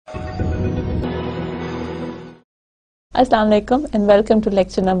Assalamu alaikum and welcome to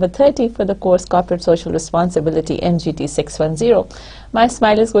lecture number 30 for the course Corporate Social Responsibility MGT610. My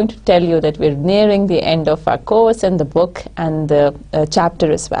smile is going to tell you that we're nearing the end of our course and the book and the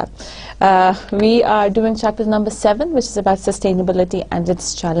chapter as well. We are doing chapter number 7, which is about sustainability and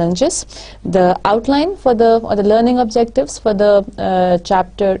its challenges. The outline for the learning objectives for the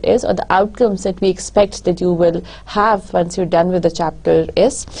chapter is, or the outcomes that we expect that you will have once you're done with the chapter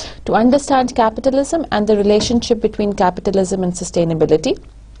is, to understand capitalism and the relationship between capitalism and sustainability,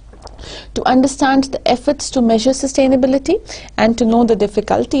 to understand the efforts to measure sustainability, and to know the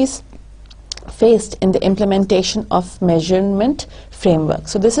difficulties faced in the implementation of measurement framework.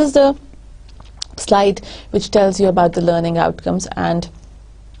 So this is the slide which tells you about the learning outcomes and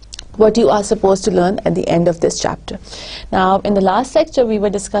what you are supposed to learn at the end of this chapter. Now, in the last lecture we were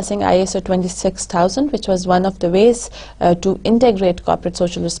discussing ISO 26000, which was one of the ways to integrate corporate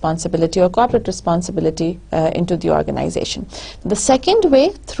social responsibility or corporate responsibility into the organization. The second way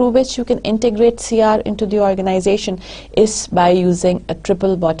through which you can integrate CR into the organization is by using a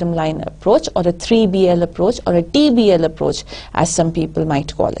triple bottom line approach, or a 3BL approach, or a TBL approach as some people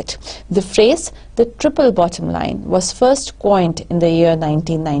might call it. The phrase the triple bottom line was first coined in the year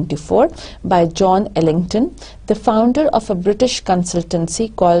 1994 by John Ellington, the founder of a British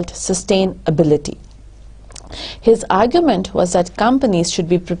consultancy called Sustainability. His argument was that companies should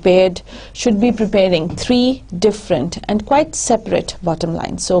be preparing three different and quite separate bottom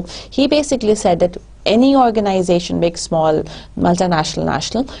lines. So he basically said that any organization, big, small, multinational,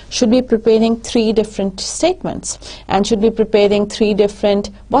 national, should be preparing three different statements and should be preparing three different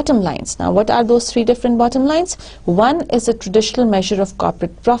bottom lines. Now, what are those three different bottom lines? One is a traditional measure of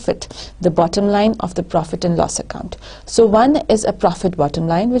corporate profit, the bottom line of the profit and loss account. So one is a profit bottom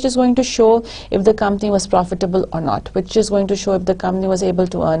line, which is going to show if the company was profitable or not, which is going to show if the company was able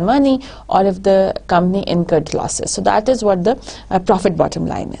to earn money or if the company incurred losses. So that is what the profit bottom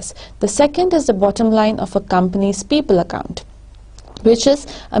line is. The second is the bottom line of a company's people account, which is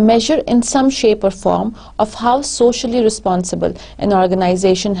a measure in some shape or form of how socially responsible an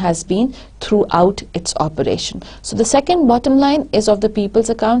organization has been throughout its operation. So the second bottom line is of the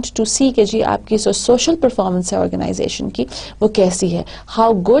people's account, to see कि जी आपकी जो social performance है organization की वो कैसी है,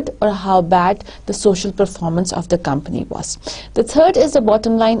 how good or how bad the social performance of the company was. The third is the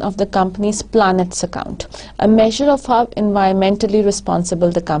bottom line of the company's planet's account, a measure of how environmentally responsible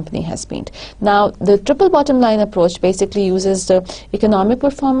the company has been. Now, the triple bottom line approach basically uses the economic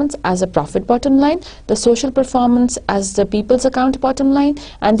performance as a profit bottom line, the social performance as the people's account bottom line,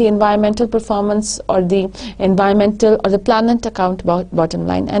 and the environmental performance or the environmental or the planet account bottom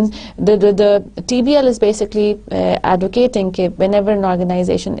line. And the TBL is basically advocating that whenever an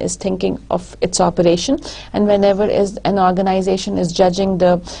organization is thinking of its operation and whenever an organization is judging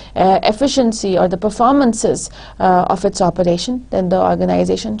the efficiency or the performances of its operation, then the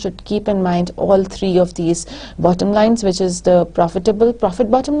organization should keep in mind all three of these bottom lines, which is the profit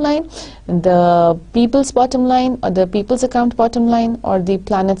bottom line, the people's bottom line, or the people's account bottom line, or the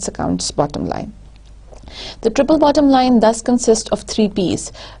planet's accounts bottom line. The triple bottom line thus consists of three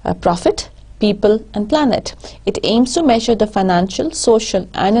P's: profit, people, and planet. It aims to measure the financial, social,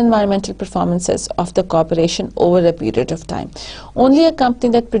 and environmental performances of the corporation over a period of time. Only a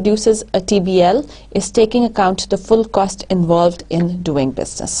company that produces a TBL is taking account the full cost involved in doing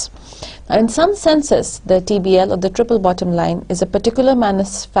business. Now, in some senses, the TBL, or the triple bottom line, is a particular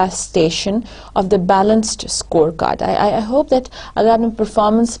manifestation of the balanced scorecard. I hope that अगर आपने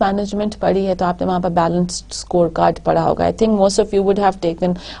performance management पढ़ी है तो आपने वहाँ पर balanced scorecard पढ़ा होगा. I think most of you would have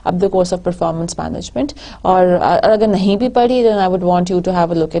taken up the course of performance management. और अगर नहीं भी पढ़ी, then I would want you to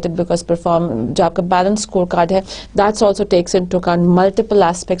have a look at it, because जो आपका balanced scorecard है, that also takes into account multiple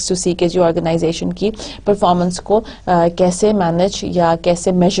aspects to see कि जो organization की performance को कैसे manage या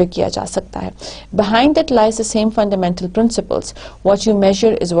कैसे measure किया जा सकता है. Behind it lies the same fundamental principles. What you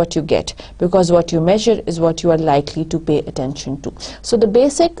measure is what you get, because what you measure is what you are likely to pay attention to. So the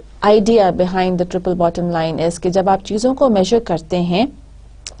basic idea behind the triple bottom line is कि जब आप चीज़ों को measure करते हैं,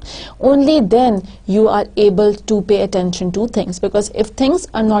 only then you are able to pay attention to things, because if things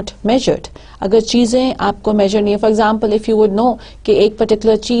are not measured, अगर चीज़ें आपको measure नहीं है, for example, if you would know कि एक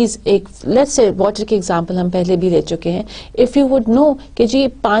particular cheese, let's say water के example हम पहले भी ले चुके हैं, if you would know कि जी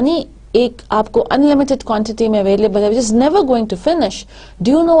पानी एक आपको unlimited quantity में available है, which is never going to finish,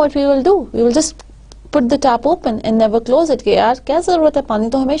 do you know what we will do? We will just put the tap open and never close it. कि यार क्या ज़रूरत है, पानी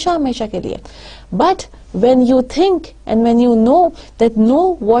तो हमेशा हमेशा के लिए. But when you think and when you know that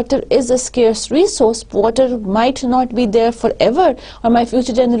no, water is a scarce resource, water might not be there forever, or my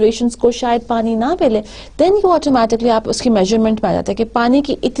future generations को शायद पानी ना मिले, then you automatically आप उसकी measurement में आ जाता है कि पानी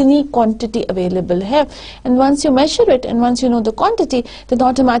की इतनी quantity available है, and once you measure it and once you know the quantity, then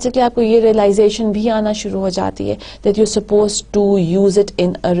automatically आपको ये realization भी आना शुरू हो जाती है that you're supposed to use it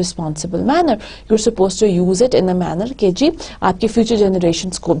in a responsible manner, you're supposed to use it in a manner कि जी आपके future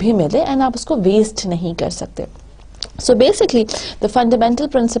generations को भी मिले and आप उसको waste नहीं कर सकते. So basically the fundamental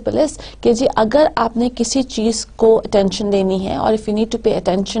principle is कि जी अगर आपने किसी चीज़ को attention देनी है, और if you need to pay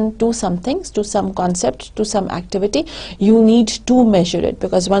attention to some things, to some concept, to some activity, you need to measure it,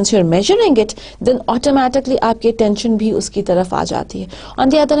 because once you're measuring it, then automatically आपकी attention भी उसकी तरफ आ जाती है. On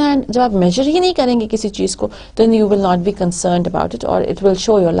the other hand, जब आप measure ही नहीं करेंगे किसी चीज़ को, then you will not be concerned about it, or it will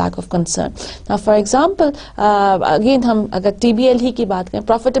show your lack of concern. Now for example, again हम अगर TBL ही की बात करें,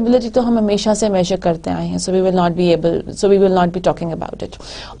 profitability तो हम हमेशा से measure करते आए हैं, so we will not be talking about it.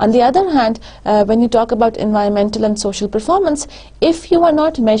 On the other hand, when you talk about environmental and social performance, if you are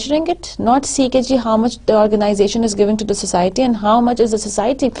not measuring it, not see how much the organization is giving to the society and how much is the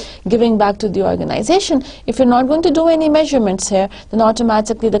society giving back to the organization, if you're not going to do any measurements here, then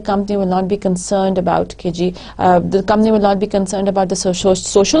automatically the company will not be concerned about the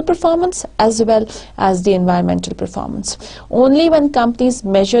social performance as well as the environmental performance. Only when companies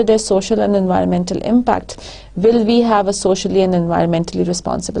measure their social and environmental impact will we have a socially and environmentally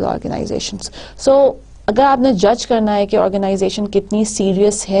responsible organizations. So अगर आपने जज करना है कि organisation कितनी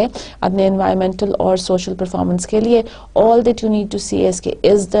serious है अपने environmental और सोशल परफॉर्मेंस के लिए, all that you need to see is कि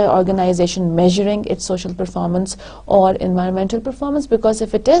is the organization measuring its social performance or environmental performance, because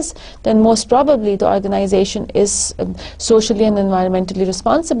if it is, then most probably the organization is socially and environmentally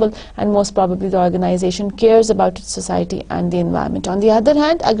responsible, and most probably the organization cares about its society and the environment. On the other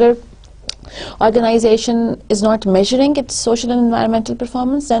hand, अगर organization is not measuring its social and environmental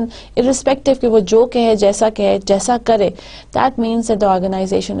performance, then irrespective कि वो जो कहे जैसा करे, that means that the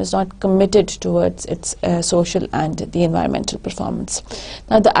organization is not committed towards its social and the environmental performance.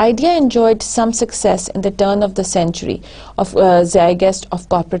 Now the idea enjoyed some success in the turn of the century of zeitgeist of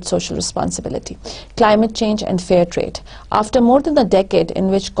corporate social responsibility, climate change and fair trade. After more than a decade in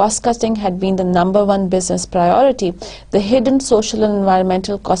which cost cutting had been the #1 business priority, the hidden social and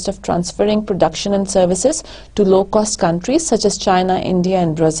environmental cost of transferring production and services to low-cost countries such as China, India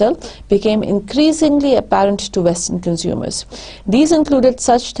and Brazil became increasingly apparent to Western consumers. These included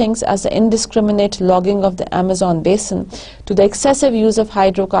such things as the indiscriminate logging of the Amazon basin, to the excessive use of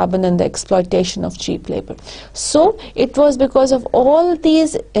hydrocarbon and the exploitation of cheap labor. So it was because of all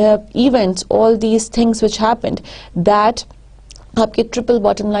these events, all these things which happened, that आपके triple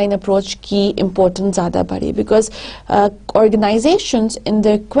bottom line approach की importance ज़्यादा बढ़ी, because organizations in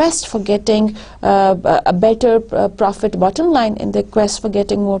their quest for getting a better profit bottom line, in their quest for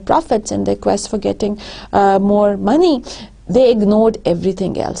getting more profits, in their quest for getting more money, they ignored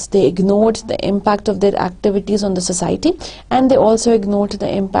everything else. They ignored the impact of their activities on the society, and they also ignored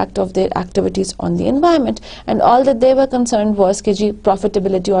the impact of their activities on the environment. And all that they were concerned was कि जी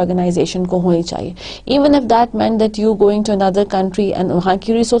profitability organization को होनी चाहिए. Even if that meant that you going to another country and वहाँ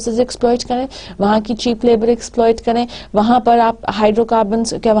की resources exploit करें, वहाँ की cheap labor exploit करें, वहाँ पर आप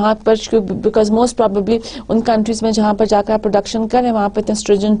hydrocarbons क्या वहाँ पर, because most probably उन countries में जहाँ पर जाकर आप production करें वहाँ पर इतने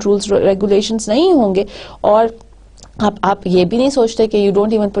stringent rules regulations नहीं होंगे, और आप ये भी नहीं सोचते कि you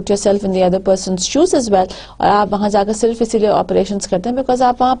don't even put yourself in the other person's shoes as well, और आप वहाँ जाकर सिर्फ इसीलिए operations करते हैं because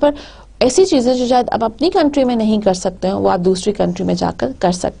आप वहाँ पर ऐसी चीज़ें जो शायद आप अपनी कंट्री में नहीं कर सकते हो वो आप दूसरी कंट्री में जाकर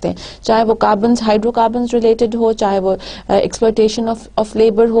कर सकते हैं, चाहे वो हाइड्रोकार्बन्स रिलेटेड हो, चाहे वो एक्सप्लॉयटेशन ऑफ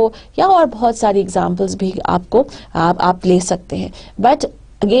लेबर हो, या और बहुत सारी एग्जांपल्स भी आप ले सकते हैं. बट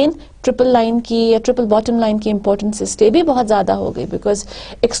अगेन ट्रिपल लाइन की या ट्रिपल बॉटम लाइन की इंपॉर्टेंस इसलिए भी बहुत ज़्यादा हो गई because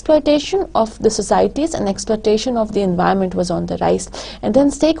exploitation of the societies and exploitation of the environment was on the rise, and then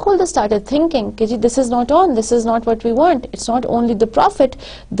stake holders started thinking कि जी this is not what we want. It's not only the profit,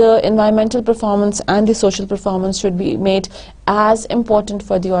 the environmental performance and the social performance should be made as important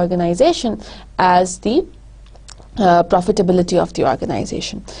for the organization as the profitability of the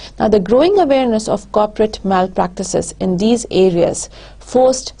organization. Now, the growing awareness of corporate malpractices in these areas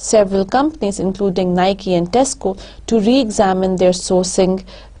forced several companies, including Nike and Tesco, to re-examine their sourcing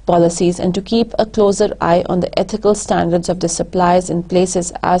policies and to keep a closer eye on the ethical standards of the suppliers in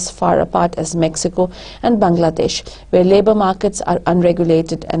places as far apart as Mexico and Bangladesh, where labor markets are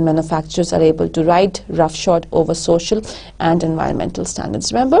unregulated and manufacturers are able to ride roughshod over social and environmental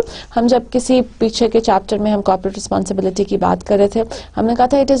standards. Remember, हम जब किसी पीछे के chapter में हम corporate responsibility की बात कर रहे थे, हमने कहा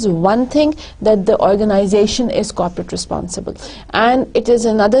था it is one thing that the organization is corporate responsible, and it is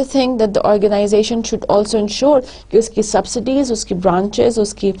another thing that the organization should also ensure कि उसकी subsidies, उसकी branches,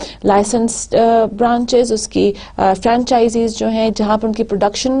 उसकी licensed branches, उसकी franchisees जो हैं, जहाँ पर उनकी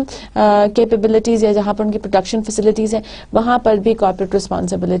production capabilities या जहाँ पर उनकी production facilities हैं, वहाँ पर भी corporate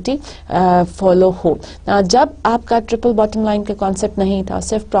responsibility follow हो. Now, जब आपका triple bottom line का concept नहीं था,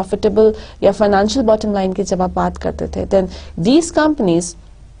 सिर्फ profitable या financial bottom line की जब आप बात करते थे, then these companies,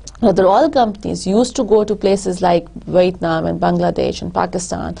 they're all companies, used to go to places like Vietnam and Bangladesh and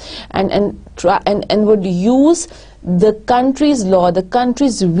Pakistan and would use the country's law, the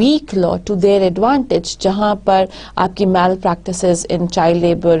country's weak law to their advantage, जहाँ पर आपकी malpractices in child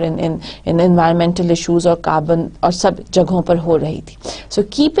labor, in environmental issues और carbon और सब जगहों पर हो रही थी. So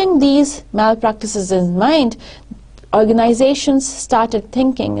keeping these malpractices in mind, organizations started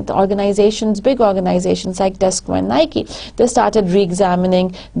thinking, the organizations, big organizations like Tesco and Nike, they started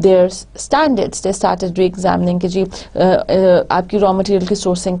re-examining their standards. They started re-examining कि जी आपकी raw material की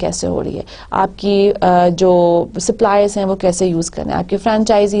sourcing कैसे हो रही है, आपकी जो suppliers हैं वो कैसे use कर रहे हैं, आपके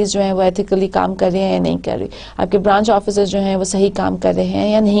franchisees जो हैं वो ethically काम कर रहे हैं या नहीं कर रहे, आपके branch offices जो हैं वो सही काम कर रहे हैं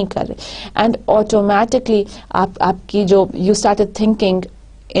या नहीं कर रहे, and automatically आपकी जो you started thinking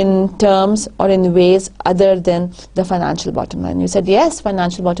in terms or in ways other than the financial bottom line. You said, yes,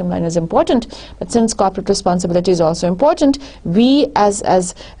 financial bottom line is important, but since corporate responsibility is also important, we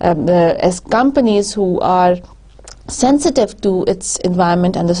as companies who are sensitive to its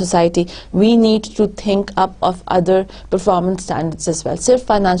environment and the society, we need to think up of other performance standards as well. Sirf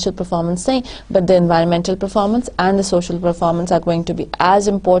financial performance nahi, but the environmental performance and the social performance are going to be as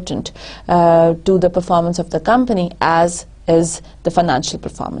important to the performance of the company as is the financial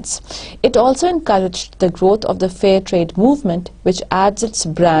performance. It also encouraged the growth of the fair trade movement, which adds its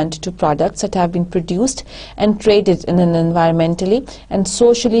brand to products that have been produced and traded in an environmentally and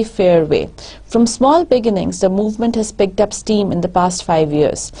socially fair way. From small beginnings, the movement has picked up steam in the past 5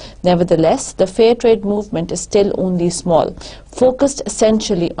 years. Nevertheless, the fair trade movement is still only small, focused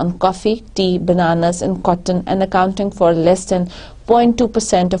essentially on coffee, tea, bananas and cotton, and accounting for less than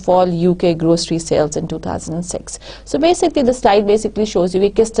 0.2% of all UK grocery sales in 2006. So basically the slide basically shows you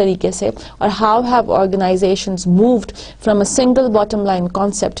किस तरीके से or how have organizations moved from a single bottom line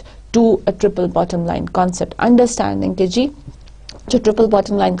concept to a triple bottom line concept, understanding कि जी जो triple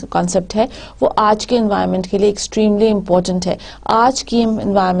bottom line का concept है वो आज के एनवायरनमेंट के लिए एक्सट्रीमली इंपॉर्टेंट है. आज की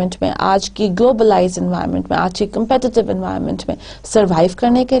एनवायरनमेंट में, आज की ग्लोबलाइज्ड एनवायरनमेंट में, आज की कम्पिटिटिव एनवायरनमेंट में सर्वाइव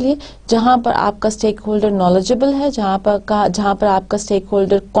करने के लिए, जहां पर आपका स्टेक होल्डर नॉलेजेबल है, जहां पर आपका स्टेक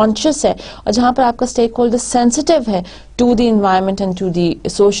होल्डर कॉन्शियस है और जहां पर आपका स्टेक होल्डर सेंसिटिव है to the environment and to the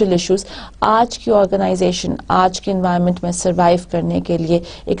social issues, आज की ऑर्गेनाइजेशन आज के एनवायरनमेंट में सर्वाइव करने के लिए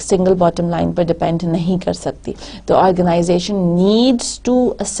एक सिंगल बॉटम लाइन पर डिपेंड नहीं कर सकती. The organization needs to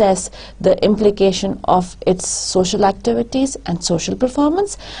assess the implication of its social activities and social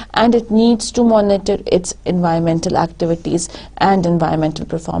performance, and it needs to monitor its environmental activities and environmental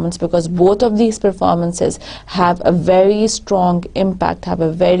performance, because both of these performances have a very strong impact, have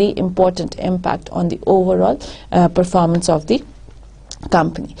a very important impact on the overall performance of the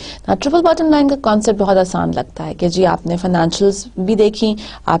company. ना triple bottom line का concept बहुत आसान लगता है कि जी आपने financials भी देखी,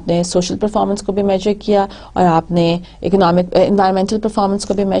 आपने सोशल परफॉर्मेंस को भी मेजर किया और आपने इकोनॉमिक एनवायरमेंटल परफॉर्मेंस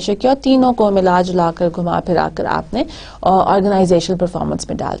को भी मेजर किया और तीनों को मिला जुलाकर घुमा फिराकर आपने ऑर्गेनाइजेशनल परफॉर्मेंस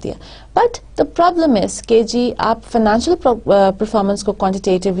में डाल दिया. बट द प्रॉब्लम इज कि जी आप फाइनेंशियल परफॉर्मेंस को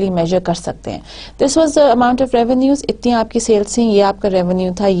क्वांटिटेटिवली मेजर कर सकते हैं. This was the amount of revenues, इतनी आपकी सेल्स थी, ये आपका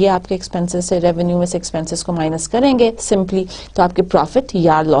रेवेन्यू था, ये आपके एक्सपेंसेस से, रेवेन्यू में से एक्सपेंसेस को माइनस करेंगे सिंपली तो आपके प्रॉफिट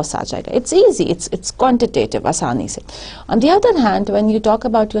या लॉस आ जाएगा. इट्स इजी, इट्स क्वांटिटेटिव, आसानी से. On the other hand when you talk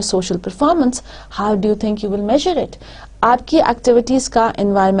about your social performance, how do you think you will measure it? आपकी एक्टिविटीज का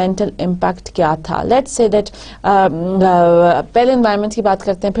एनवायरमेंटल इम्पैक्ट क्या था? लेट्स से दैट पहले environment की बात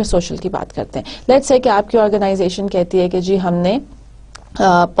करते हैं फिर सोशल की बात करते हैं. लेट्स से कि आपकी ऑर्गेनाइजेशन कहती है कि जी हमने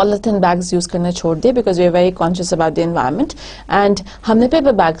पॉलिथीन बैग्स यूज करना छोड़ दिए because we are very conscious about the environment, and हमने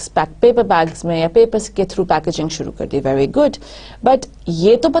पेपर बैग्स में या पेपर के थ्रू पैकेजिंग शुरू कर दी. वेरी गुड, बट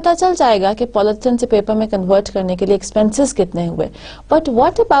ये तो पता चल जाएगा कि पॉलिथीन से पेपर में कन्वर्ट करने के लिए एक्सपेंसेस कितने हुए. But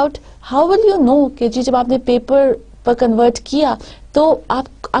what about, how will you know कि जी जब आपने पेपर पर कन्वर्ट किया तो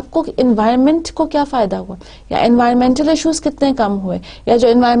आपको एनवायरनमेंट को क्या फायदा हुआ, या एनवायरमेंटल इश्यूज कितने कम हुए, या जो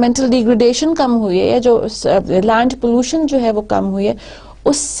एनवायरमेंटल डिग्रेडेशन कम हुई है, या जो लैंड पोल्यूशन जो है वो कम हुई है,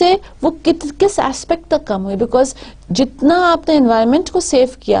 उससे वो किस एस्पेक्ट तक कम हुई, बिकॉज जितना आपने एनवायरनमेंट को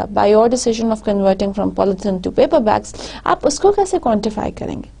सेव किया by your decision of converting from polythene to paper bags, आप उसको कैसे क्वांटिफाई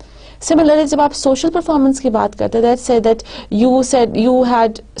करेंगे? Similarly, जब आप social performance की बात करते हैं, let's say that you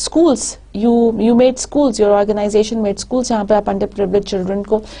had schools, you made schools, your organization made schools जहाँ पे आप underprivileged children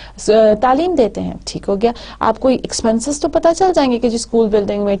को तालीम देते हैं, ठीक हो गया। आपको expenses तो पता चल जाएंगे कि जी स्कूल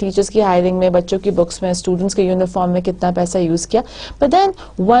बिल्डिंग में, टीचर्स की हायरिंग में, बच्चों की बुक्स में, स्टूडेंट्स के यूनिफॉर्म में कितना पैसा यूज किया। But then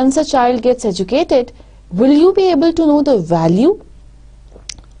once a child gets educated, will you be able to know the value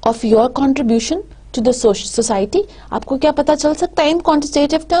of your contribution to the society? आपको क्या पता चल सकता है in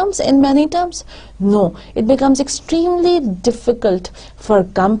quantitative terms, in money terms? No, it becomes extremely difficult for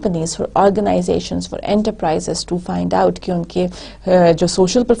companies, for organizations, for enterprises to find out कि उनके जो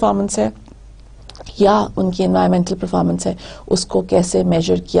social performance है या उनकी environmental performance है उसको कैसे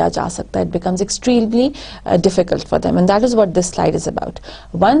measure किया जा सकता है. It becomes extremely difficult for them, and that is what this slide is about.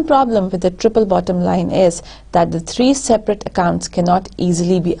 One problem with the triple bottom line is that the three separate accounts cannot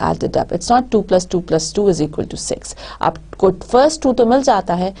easily be added up. It's not 2 plus 2 plus 2 is equal to 6. आपको first 2 तो मिल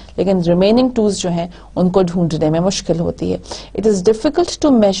जाता है, लेकिन remaining 2s जो हैं उनको ढूंढने में मुश्किल होती है. It is difficult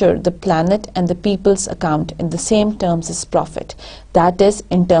to measure the planet and the people's account in the same terms as profit. That is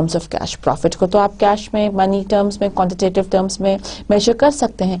in terms of cash. Profit को तो आप कैश में, मनी टर्म्स में, क्वांटिटेटिव टर्म्स में मेजर कर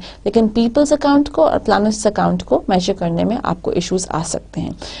सकते हैं, लेकिन पीपल्स अकाउंट को और प्लैनेट्स अकाउंट को मेजर करने में आपको इश्यूज आ सकते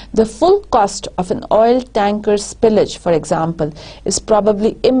हैं. The full cost of an oil tanker spillage for example is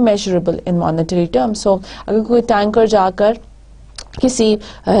probably immeasurable in monetary terms. सो अगर कोई टैंकर जाकर किसी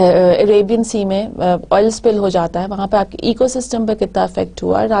अरेबियन सी में ऑयल स्पिल हो जाता है, वहाँ पे आपके इकोसिस्टम पे कितना इफेक्ट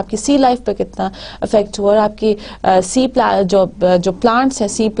हुआ और आपकी सी लाइफ पे कितना इफेक्ट हुआ और आपकी जो प्लांट्स हैं,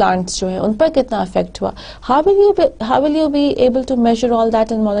 सी प्लांट्स जो हैं उन पर कितना इफेक्ट हुआ. How will you be able to major all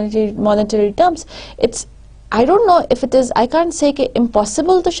that in monetary terms? It's I don't know if it is, I can't say कि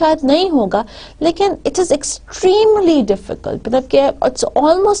impossible तो शायद नहीं होगा, लेकिन it is extremely difficult. मतलब कि it's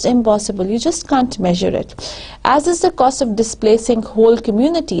almost impossible. You just can't measure it. As is the cost of displacing whole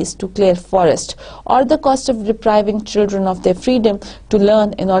communities to clear forest, or the cost of depriving children of their freedom to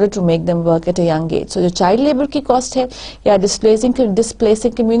learn in order to make them work at a young age. So जो child labor की cost है, या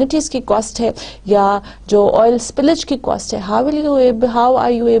displacing communities की cost है, या जो oil spillage की cost है, how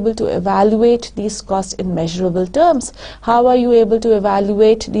are you able to evaluate these costs in measure terms? How are you able to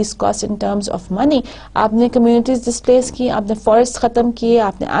evaluate these costs in terms of money? आपने communities displace की, आपने forests खत्म किए,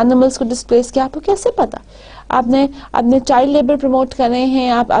 आपने animals को displace किया, आपको कैसे पता? आपने child labor promote कर रहे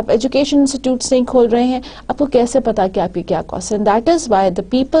हैं, आप education institutes नहीं खोल रहे हैं, आपको कैसे पता कि आपकी क्या cost है? And that is why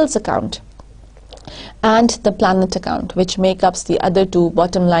the people's account and the planet account, which make up the other two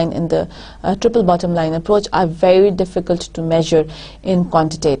bottom line in the triple bottom line approach, are very difficult to measure in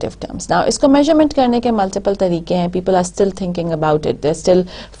quantitative terms. Now, इसको measurement करने के multiple तरीके हैं. People are still thinking about it. They're still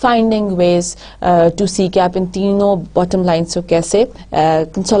finding ways to see कि आप इन तीनों bottom lines को कैसे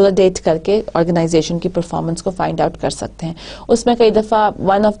consolidate करके organization की performance को find out कर सकते हैं. उसमें कई दफ़ा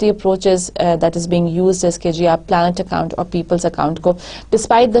one of the approaches that is being used is कि जी आप planet account और people's account को,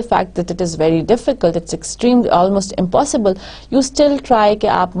 despite the fact that it is very difficult, it's extremely almost impossible, you still try कि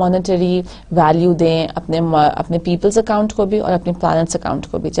आप monetary value दें अपने people's account को भी और अपने planet's account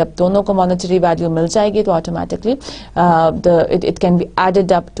को भी. जब दोनों को monetary value मिल जाएगी तो automatically it can be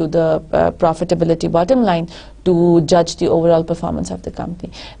added up to the profitability bottom line to judge the overall performance of the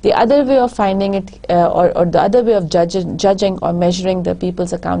company. The other way of finding it or the other way of judging or measuring the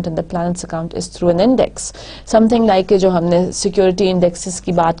people's account and the planet's account is through an index. Something like जो हमने security indexes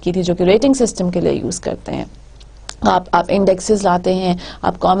की बात की थी, जो कि rating system के लिए यूज करते हैं. आप इंडेक्सेस लाते हैं,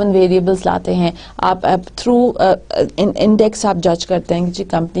 आप कॉमन वेरिएबल्स लाते हैं, आप थ्रू इंडेक्स आप जज करते हैं कि जी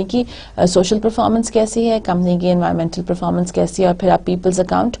कंपनी की सोशल परफॉर्मेंस कैसी है, कंपनी की एनवायरमेंटल परफॉर्मेंस कैसी है, और फिर आप पीपल्स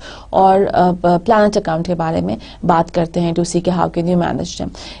अकाउंट और प्लैनेट अकाउंट के बारे में बात करते हैं टू सी के how can you manage them.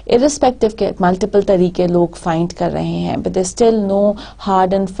 Irrespective के मल्टीपल तरीके लोग फाइंड कर रहे हैं, but there still no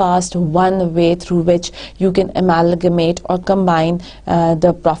hard and fast one way through which you can amalgamate or combine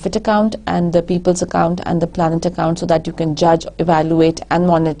the profit account and the people's account and the planet account, so that you can judge, evaluate and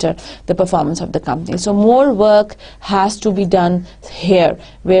monitor the performance of the company. So more work has to be done here,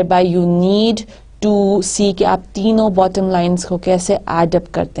 whereby you need to see कि आप तीनों bottom lines को कैसे add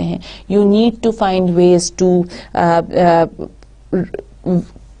up करते हैं. You need to find ways to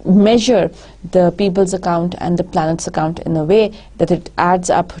measure the people's account and the planet's account in a way that it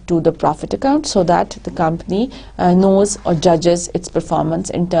adds up to the profit account, so that the company knows or judges its performance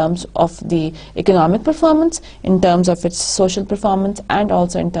in terms of the economic performance, in terms of its social performance, and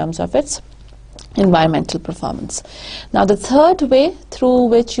also in terms of its environmental performance. Now, the third way through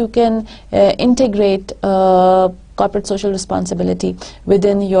which you can integrate corporate social responsibility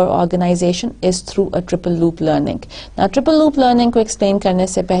within your organization is through a triple loop learning. Now triple loop learning को explain करने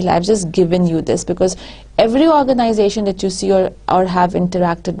से पहले I've just given you this because every organization that you see or have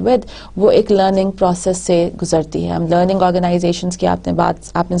interacted with वो एक learning process से गुजरती है. हम learning organizations की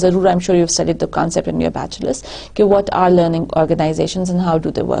आपने ज़रूर, I'm sure you've studied the concept in your bachelor's कि what are learning organizations and how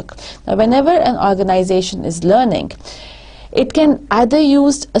do they work. Now whenever an organization is learning, it can either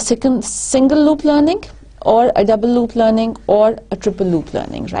use a single loop learning or a double loop learning or a triple loop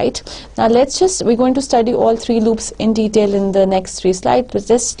learning, right? Now we're going to study all three loops in detail in the next 3 slides, but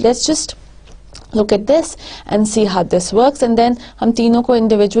let's just look at this and see how this works, and then हम तीनों को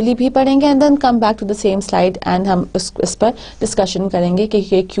individually भी पढ़ेंगे and then come back to the same slide and हम इस पर discussion करेंगे कि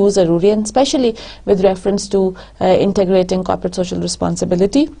ये क्यों ज़रूरी है, and especially with reference to integrating corporate social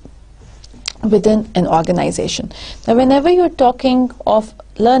responsibility within an organization. Now whenever you're talking of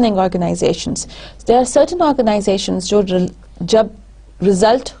learning organizations, there are certain organizations जो जब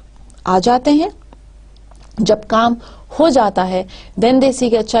result आ जाते हैं, जब काम हो जाता है, then they see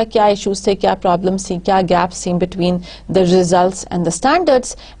कि अच्छा क्या issues थे, क्या problems थी, क्या gaps थी between the results and the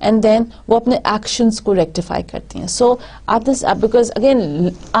standards, and then वो अपने actions को rectify करती हैं. So because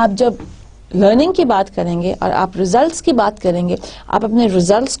again आप जब लर्निंग की बात करेंगे और आप रिजल्ट्स की बात करेंगे, आप अपने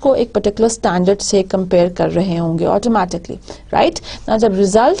रिजल्ट्स को एक पर्टिकुलर स्टैंडर्ड से कंपेयर कर रहे होंगे ऑटोमेटिकली, राइट? ना जब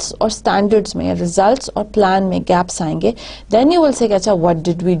रिजल्ट्स और स्टैंडर्ड्स में या रिजल्ट्स और प्लान में गैप्स आएंगे, देन यू विल से अच्छा what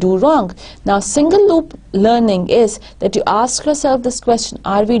did we do wrong. Now single loop learning is that you ask yourself this question,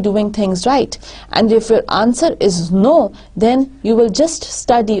 are we doing things right? And if your answer is no, then you will just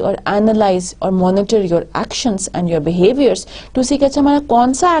study or analyze or monitor your actions and your behaviors to see कि अच्छा हमारा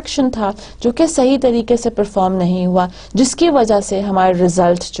कौन सा action था जो कि सही तरीके से perform नहीं हुआ, जिसकी वजह से हमारे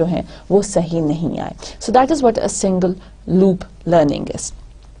result जो हैं वो सही नहीं आए. So that is what a single loop learning is.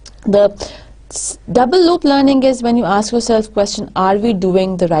 The double loop learning is when you ask yourself question, are we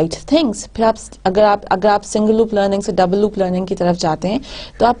doing the right things? फिर अगर आप single loop learning से double loop learning की तरफ जाते हैं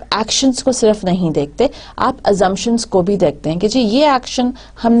तो आप actions को सिर्फ नहीं देखते, आप assumptions को भी देखते हैं कि जी ये action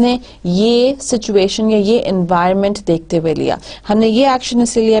हमने ये situation या ये environment देखते हुए लिया, हमने ये action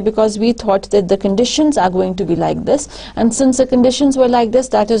इसलिए लिया because we thought that the conditions are going to be like this, and since the conditions were like this,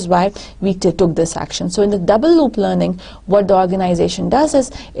 that is why we took this action. So in the double loop learning, what the organization does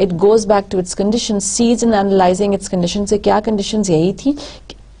is it goes back to its conditions, sees and analyzing its conditions, से क्या conditions यही थी,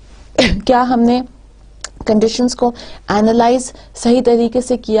 क्या हमने conditions को analyse सही तरीके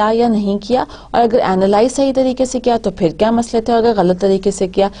से किया या नहीं किया, और अगर एनालाइज सही तरीके से किया तो फिर क्या मसले थे, और अगर गलत तरीके से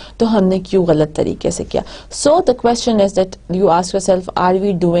किया तो हमने क्यों गलत तरीके से किया. So the question is that you ask yourself, are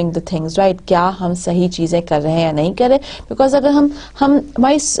we doing the things right? क्या हम सही चीजें कर रहे हैं या नहीं कर रहे? बिकॉज अगर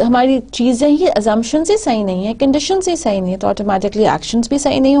हमारी चीजें ही अजम्पशंस ही सही नहीं है, कंडीशंस ही सही नहीं है, तो ऑटोमेटिकली एक्शंस भी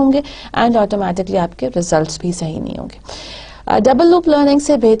सही नहीं होंगे एंड ऑटोमेटिकली आपके रिजल्ट्स भी सही नहीं होंगे. डबल लूप लर्निंग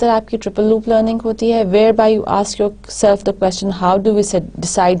से बेहतर आपकी ट्रिपल लूप लर्निंग होती है, where by you ask yourself the question, how do we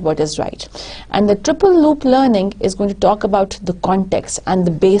decide what is right? And the triple loop learning is going to talk about the context and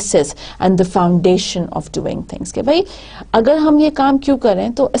the basis and the foundation of doing things. कि भाई अगर हम ये काम क्यों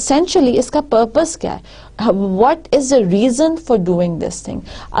करें, तो essentially इसका पर्पस क्या है, what is the reason for doing this thing?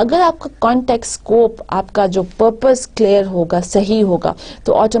 अगर आपका context scope, आपका जो purpose clear होगा, सही होगा,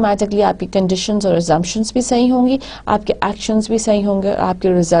 तो automatically आपकी conditions और assumptions भी सही होंगी, आपके actions भी सही होंगे और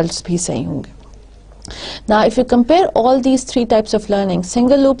आपके results भी सही होंगे. Now if you compare all these three types of learning,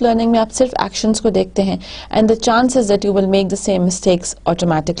 single loop learning में आप सिर्फ actions को देखते हैं and the chances that you will make the same mistakes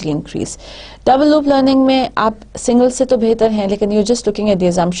automatically increase. Double loop learning में आप single से तो बेहतर हैं, लेकिन you're just looking at the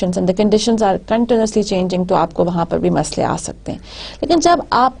assumptions and the conditions are continuously changing, तो आपको वहाँ पर भी मसले आ सकते हैं. लेकिन जब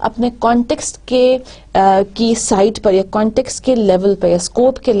आप अपने context की साइट पर या context के लेवल पर या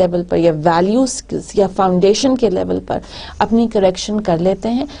scope के लेवल पर या values या foundation के लेवल पर अपनी correction कर लेते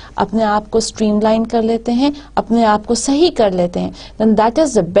हैं, अपने आप को streamline कर लेते हैं, अपने आप को सही कर लेते हैं, then that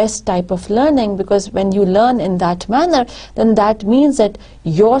is the best type of learning, because when you learn in that manner, then that means that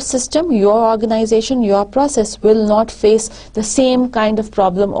your system, your organization, your process will not face the same kind of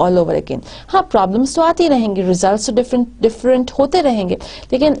problem all over again. हाँ, problems तो आती रहेंगी, results तो different होते रहेंगे,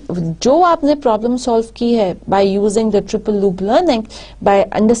 लेकिन जो आपने problem solve की है by using the triple loop learning, by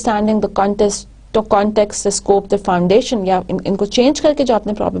understanding the context, the scope, the foundation, या इनको change करके जो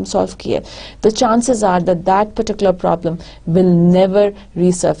आपने problem solve की है, the chances are that that particular problem will never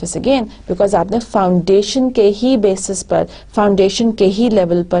resurface again, because आपने foundation के ही basis पर, foundation के ही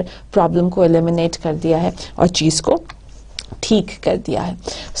level पर problem को eliminate कर दिया है और चीज़ को ठीक कर दिया है.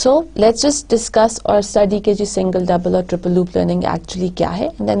 So let's just discuss और study के जी single, double और triple loop learning actually क्या है,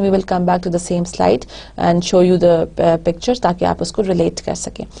 and then we will come back to the same slide and show you the pictures ताकि आप उसको relate कर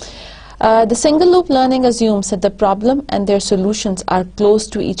सकें. The single loop learning assumes that the problem and their solutions are close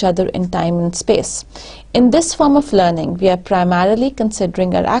to each other in time and space. In this form of learning, we are primarily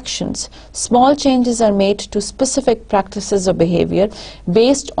considering our actions. Small changes are made to specific practices or behavior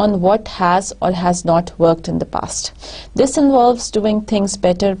based on what has or has not worked in the past. This involves doing things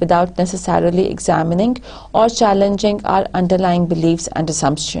better without necessarily examining or challenging our underlying beliefs and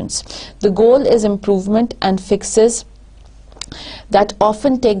assumptions. The goal is improvement and fixes that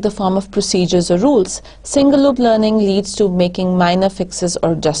often take the form of procedures or rules. Single loop learning leads to making minor fixes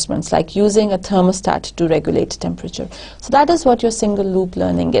or adjustments, like using a thermostat to regulate temperature. So that is what your single loop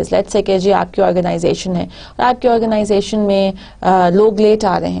learning is. Let's say कि जी आपकी organization है और आपकी organization में लोग late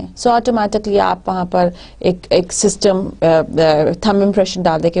आ रहे हैं, so automatically आप वहाँ पर एक system thumb impression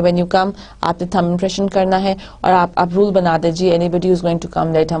डाल दे कि when you come आपने thumb impression करना है और आप rule बना दे जी anybody who is going to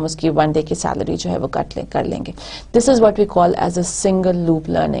come late हम उसकी 1 day की salary जो है वो कर लेंगे. This is what we call as a single loop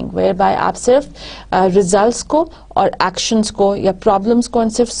learning, whereby आप सिर्फ results को और actions को या problems को और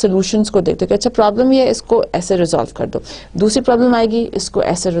सिर्फ solutions को देखते हो कि अच्छा problem ये इसको ऐसे resolve कर दो, दूसरी problem आएगी इसको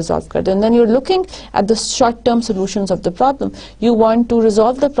ऐसे resolve कर दो, and then you're looking at the short term solutions of the problem. You want to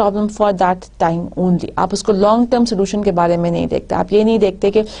resolve the problem for that time only. आप उसको long term solution के बारे में नहीं देखते. आप ये नहीं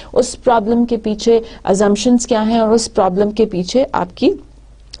देखते कि उस problem के पीछे assumptions क्या हैं और उस problem के पीछे आपकी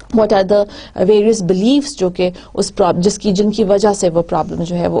what are the various beliefs जो कि उस जिनकी वजह से वो problem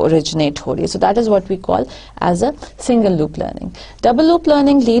जो है वो originate हो रही है. So that is what we call as a single loop learning. Double loop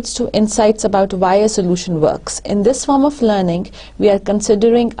learning leads to insights about why a solution works. In this form of learning, we are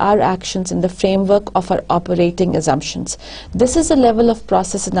considering our actions in the framework of our operating assumptions. This is a level of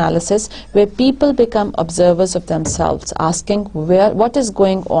process analysis where people become observers of themselves, asking what is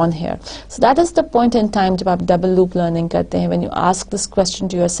going on here. So that is the point in time जब आप double loop learning करते हैं, when you ask this question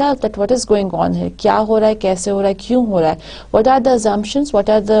to yourself, that what is going on here, क्या हो रहा है, कैसे हो रहा है, क्यों हो रहा है, what are the assumptions, what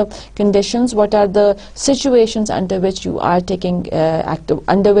are the conditions, what are the situations under which you are taking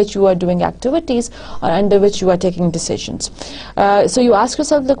under which you are doing activities or under which you are taking decisions. So you ask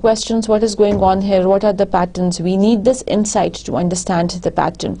yourself the questions, what is going on here, what are the patterns. We need this insight to understand the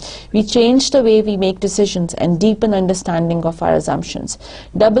pattern. We change the way we make decisions and deepen understanding of our assumptions.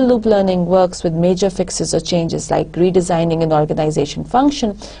 Double loop learning works with major fixes or changes like redesigning an organization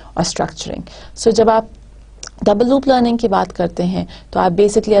function और structuring. सो जब आप double loop learning की बात करते हैं तो आप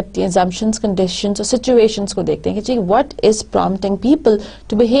basically अपनी assumptions, conditions और situations को देखते हैं कि जी what is prompting people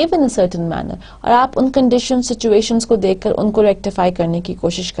to behave in a certain manner, और आप उन conditions, situations को देखकर उनको rectify करने की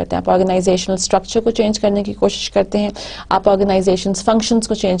कोशिश करते हैं. आप organizational structure को change करने की कोशिश करते हैं, आप organizations functions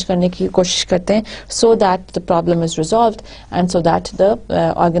को change करने की कोशिश करते हैं so that the problem is resolved and so that the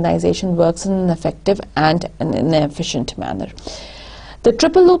organization works in an effective and in an efficient manner. The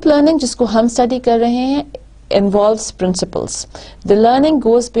triple loop learning जिसको हम study कर रहे हैं involves principles. The learning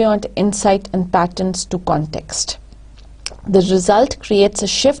goes beyond insight and patterns to context. The result creates a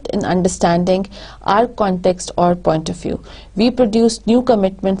shift in understanding our context or point of view. We produce new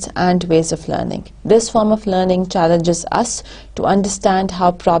commitments and ways of learning. This form of learning challenges us to understand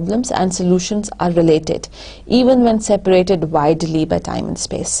how problems and solutions are related, even when separated widely by time and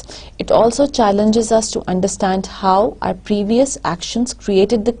space. It also challenges us to understand how our previous actions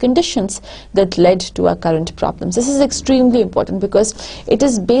created the conditions that led to our current problems. This is extremely important because it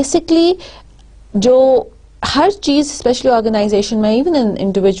is basically जो हर चीज़ specially organisation में even in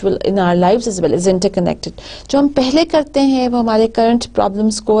individual in our lives as well is interconnected. जो हम पहले करते हैं वो हमारे current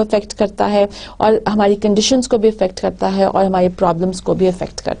problems को अफेक्ट करता है और हमारी कंडीशंस को भी अफेक्ट करता है और हमारी प्रॉब्लम्स को भी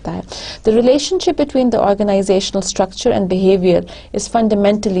अफेक्ट करता है. The relationship between the organisational structure and behaviour is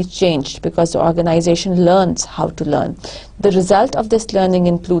fundamentally changed because the organisation learns how to learn. The result of this learning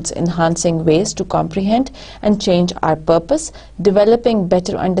includes enhancing ways to comprehend and change our purpose, developing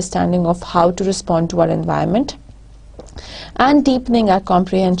better understanding of how to respond to our environment, and deepening our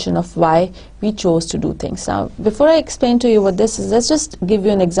comprehension of why we chose to do things. Now, before I explain to you what this is, let's just give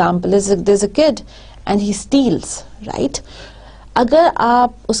you an example. There's a kid and he steals, right? अगर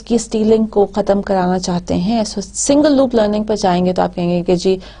आप उसकी stealing को ख़त्म कराना चाहते हैं तो single loop learning पर जाएंगे तो आप कहेंगे कि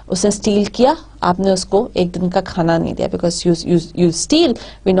जी उसने स्टील किया, आपने उसको एक दिन का खाना नहीं दिया because you steel,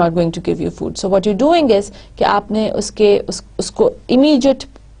 we not going to give you food. So what you doing is कि आपने उसको इमीडिएट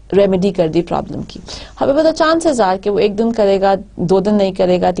रेमेडी कर दी प्रॉब्लम की. However, the chances are कि वो एक दिन करेगा, 2 दिन नहीं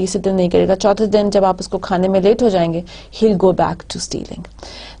करेगा, तीसरे दिन नहीं करेगा, चौथे दिन जब आप उसको खाने में लेट हो जाएंगे, he'll go back to stealing.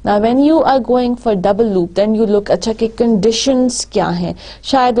 Now when you are going for double loop, then you look अच्छा कि conditions क्या हैं.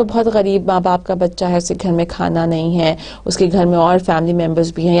 शायद वो बहुत गरीब माँ बाप का बच्चा है, उसके घर में खाना नहीं है, उसके घर में और फैमिली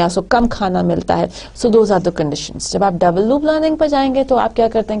मेंबर्स भी हैं, या उसको कम खाना मिलता है. So those are the conditions. जब आप double loop learning पर जाएंगे तो आप क्या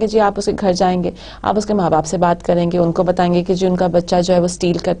करते हैं कि जी आप उसके घर जाएंगे, आप उसके माँ बाप से बात करेंगे, उनको बताएंगे कि जी उनका बच्चा जो है वो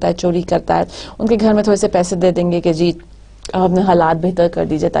स्टील करता है, चोरी करता है, उनके घर में थोड़े से पैसे दे देंगे कि जी आप अपने हालात बेहतर कर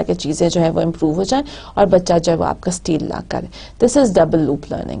दीजिए ताकि चीज़ें जो है वो इम्प्रूव हो जाएं और बच्चा जो है वो आपका स्टील ना करे. This is double loop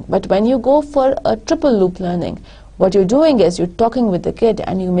learning. But when you go for a triple loop learning, what you're doing is you're talking with the kid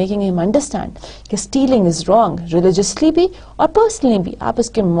and you're making him understand कि stealing is wrong, religiously भी और personally भी. आप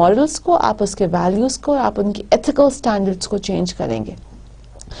उसके morals को, आप उसके values को, आप उनकी ethical standards को change करेंगे.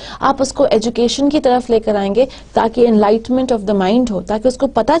 आप उसको एजुकेशन की तरफ लेकर आएंगे ताकि एनलाइटमेंट ऑफ द माइंड हो, ताकि उसको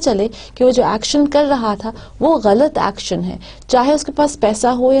पता चले कि वो जो एक्शन कर रहा था वो गलत एक्शन है, चाहे उसके पास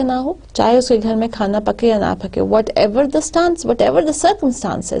पैसा हो या ना हो, चाहे उसके घर में खाना पके या ना पके, whatever the stance, whatever the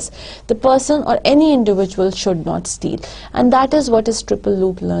circumstances, the person or any individual should not steal. And that is what is triple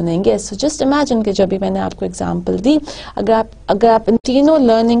loop learning. Yes, so just imagine कि जब भी मैंने आपको एग्जांपल दी, अगर आप इन तीनों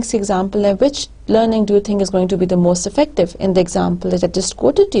लर्निंग्स एग्जांपल है, which learning do you think is going to be the most effective in the example that I just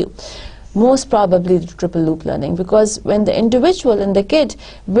quoted to you? Most probably the triple loop learning, because when the individual and the kid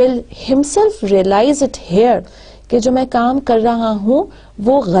will himself realize it here कि जो मैं काम कर रहा हूँ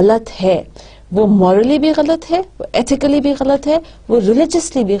वो गलत है, वो morally भी गलत है, वो ethically भी गलत है, वो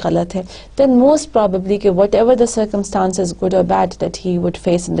religiously भी गलत है, then most probably कि whatever the circumstances good or bad that he would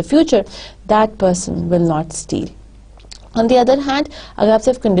face in the future, that person will not steal. On the other hand, अगर आप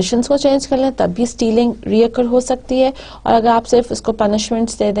सिर्फ कंडीशंस को चेंज कर लें तब भी स्टीलिंग रीअकर हो सकती है, और अगर आप सिर्फ उसको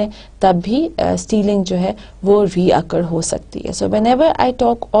पनिशमेंट्स दे दें तब भी स्टीलिंग जो है वो रीअकर हो सकती है. So whenever I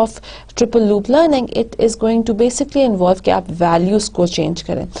talk of triple loop learning, it is going to basically involve कि आप वैल्यूज को चेंज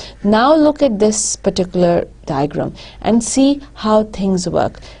करें. Now look at this particular diagram and see how things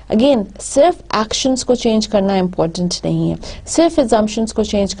work. Again, सिर्फ actions को change करना important नहीं है, सिर्फ assumptions को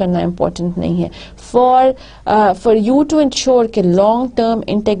change करना important नहीं है. For you to ensure कि long term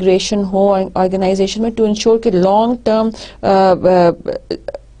integration हो organization में, to ensure कि long term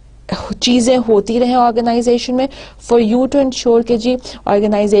चीज़ें होती रहे ऑर्गेनाइजेशन में, फॉर यू टू इंश्योर कि जी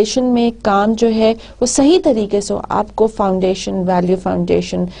ऑर्गेनाइजेशन में काम जो है वो सही तरीके से, आपको foundation, value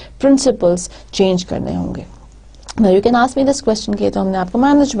foundation, principles change करने होंगे. Now you can ask me this question कि तो हमने आपको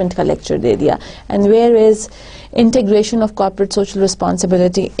मैनेजमेंट का लेक्चर दे दिया, and where is integration of corporate social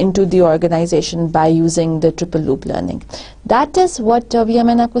responsibility into the organization by using the triple loop learning? That is what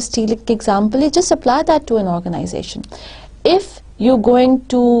मैंने आपको स्टील के example, just apply that to an organization. If you're going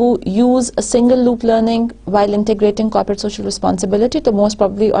to use a single loop learning while integrating corporate social responsibility, तो most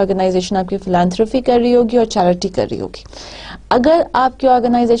probably organization आपकी philanthropy कर रही होगी और charity कर रही होगी. अगर आपकी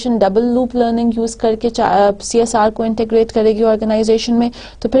organization double loop learning use करके CSR को integrate करेगी organization में,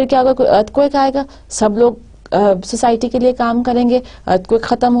 तो फिर क्या होगा, कोई earthquake आएगा, सब लोग सोसाइटी के लिए काम करेंगे, earthquake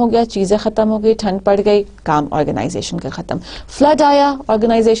खत्म हो गया, चीजें खत्म हो गई, ठंड पड़ गई, काम ऑर्गेनाइजेशन का खत्म. फ्लड आया,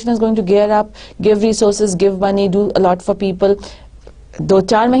 organisation is going to gear up, give resources, give money, do a lot for people.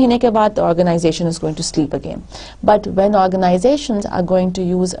 2-4 महीने के बाद the organization is going to sleep again. But when organizations are going to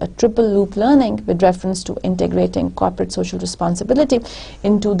use a triple loop learning with reference to integrating corporate social responsibility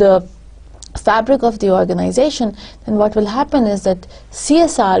into the fabric of the organization, then what will happen is that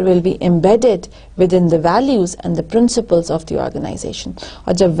CSR will be embedded within the values and the principles of the organization.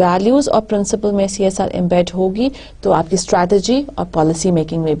 और जब values और principle में CSR embed होगी तो आपकी strategy और policy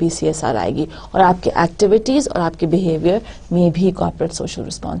making में भी CSR आएगी, और आपके activities और आपके behavior में भी corporate social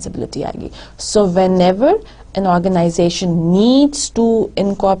responsibility आएगी. So whenever an organization needs to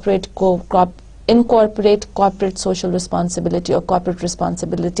incorporate corporate social responsibility or corporate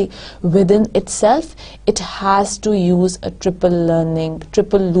responsibility within itself, it has to use a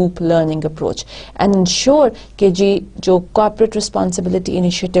triple loop learning approach and ensure कि जी जो corporate responsibility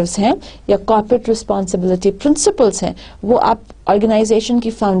initiatives हैं या corporate responsibility principles हैं वो आप organisation की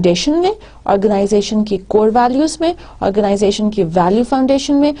foundation में, organisation की कोर वैल्यूज में, ऑर्गेनाइजेशन की वैल्यू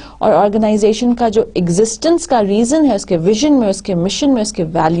फाउंडेशन में, और ऑर्गेनाइजेशन का जो एग्जिस्टेंस का रीजन है उसके विजन में, उसके मिशन में, उसके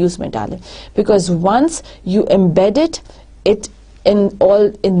वैल्यूज में डालें. Because once you embed it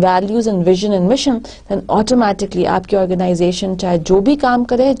in values and vision and mission, then automatically आपकी ऑर्गेनाइजेशन चाहे जो भी काम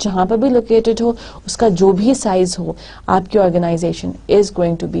करे, जहां पर भी लोकेटेड हो, उसका जो भी साइज हो, आपकी organisation is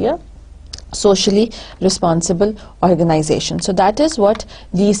going to be a socially responsible organization. So that is what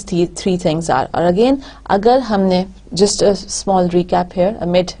these three things are. और again, अगर हमने just a small recap here, a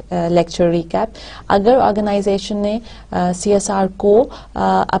mid lecture recap. अगर ऑर्गेनाइजेशन ने CSR को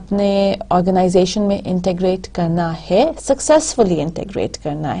अपने ऑर्गेनाइजेशन में इंटीग्रेट करना है, सक्सेसफुली इंटीग्रेट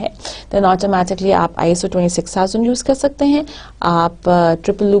करना है, then automatically आप ISO 26000 यूज कर सकते हैं, आप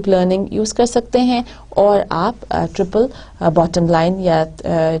ट्रिपल लूप लर्निंग यूज कर सकते हैं, और आप ट्रिपल बॉटम लाइन या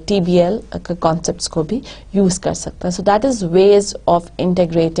TBL का कॉन्सेप्ट्स को भी यूज कर सकते हैं. So that is ways of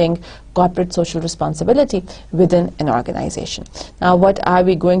integrating corporate social responsibility within an organization. Now, what are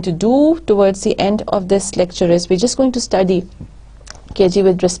we going to do towards the end of this lecture is we're just going to study KG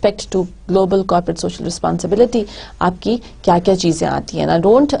with respect to global corporate social responsibility. आपकी क्या क्या चीजें आती हैं. Now,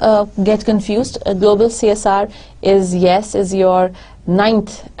 don't get confused. Global CSR is your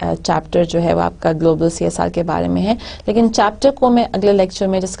 9th chapter जो है वो आपका ग्लोबल CSR के बारे में है, लेकिन चैप्टर को मैं अगले लेक्चर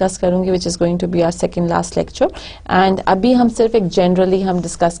में डिस्कस करूंगी, which is going to be our second last lecture. And अभी हम सिर्फ एक जनरली हम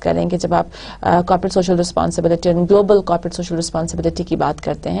डिस्कस करेंगे जब आप कॉर्पोरेट सोशल रिस्पॉन्सिबिलिटी और ग्लोबल कॉर्पोरेट सोशल रिस्पॉन्सिबिलिटी की बात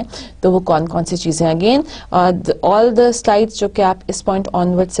करते हैं तो वो कौन कौन सी चीजें. अगेन ऑल द स्लाइड्स जो कि आप इस पॉइंट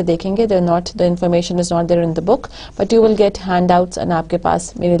ऑनवर्ड से देखेंगे, the information is not there in the book, but you will get hand outs and आपके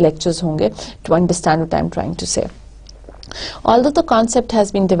पास मेरे लेक्चर्स होंगे to understand what I am trying to से. Although the concept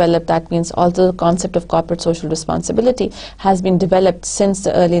has been developed, that means although the concept of corporate social responsibility has been developed since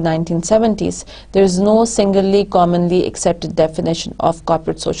the early 1970s, there is no singly commonly accepted definition of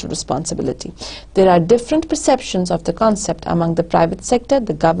corporate social responsibility. There are different perceptions of the concept among the private sector,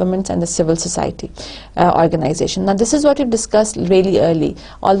 the governments and the civil society organization. Now this is what we discussed really early.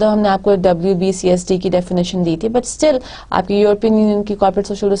 Although हमने आपको WBCSD की definition दी थी, but still आपकी European Union की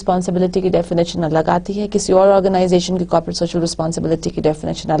corporate social responsibility की definition अलग आती है, किसी और organization की corporate social responsibility की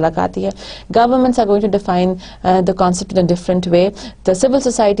definition अलग आती है. Governments are going to define the concept in a different way. The civil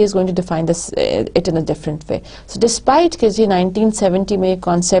society is going to define it in a different way. So despite कि जी 1970 में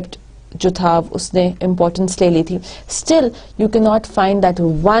concept जो था उसने importance ले ली थी, still you cannot find that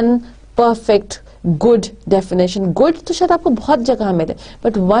one perfect good definition. Good तो शायद आपको बहुत जगह मिले,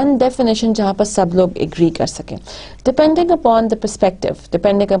 बट वन डेफिनेशन जहां पर सब लोग एग्री कर सकें. Depending upon the perspective,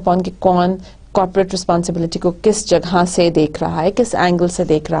 depending upon कि कौन कॉर्पोरेट रिस्पॉन्सिबिलिटी को किस जगह से देख रहा है, किस एंगल से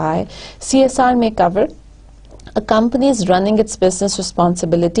देख रहा है. CSR में cover a company is running its business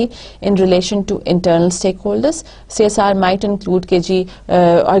responsibility in relation to internal stakeholders. CSR might include KG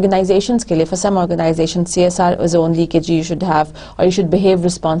organizations के लिए, for some organizations CSR is only KG you should have or you should behave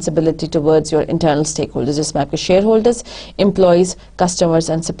responsibility towards your internal stakeholders, जिसमें आपके shareholders, employees, customers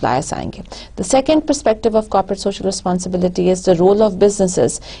and suppliers आएंगे. The second perspective of corporate social responsibility is the role of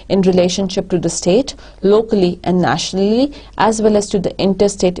businesses in relationship to the state, locally and nationally, as well as to the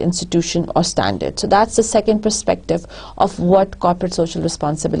interstate institution or standard. So that's the second perspective of what corporate social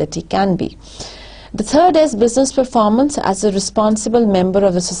responsibility can be. The third is business performance as a responsible member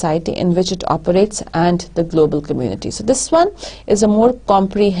of the society in which it operates and the global community. So this one is a more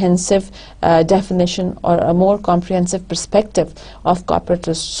comprehensive definition or a more comprehensive perspective of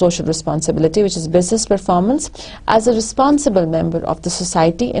corporate social responsibility, which is business performance as a responsible member of the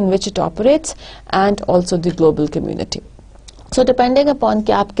society in which it operates and also the global community. So depending upon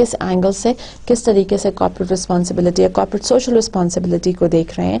कि आप किस angle से किस तरीके से corporate responsibility या corporate social responsibility को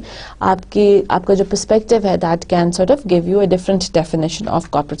देख रहे हैं, आपका जो पर्सपेक्टिव है that can sort of give you a different definition of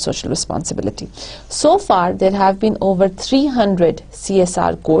corporate social responsibility. So far there have been over 300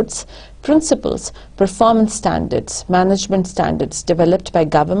 CSR codes, principles, performance standards, management standards developed by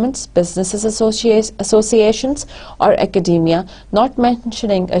governments, businesses associations or academia, not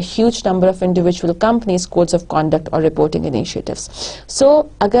mentioning a huge number of individual companies' codes of conduct or reporting initiatives. So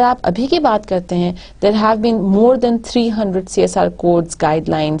अगर आप अभी की बात करते हैं, there have been more than 300 CSR codes,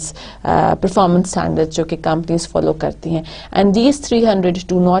 guidelines, performance standards जो कि companies follow करती हैं, and these 300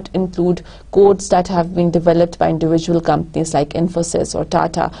 do not include codes that have been developed by individual companies like Infosys or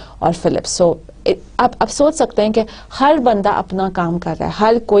Tata or Philips. So आप सोच सकते हैं कि हर बंदा अपना काम कर रहा है,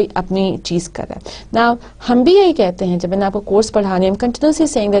 हर कोई अपनी चीज कर रहा है. Now हम भी यही कहते हैं, जब मैंने आपको कोर्स पढ़ाने, I'm continuously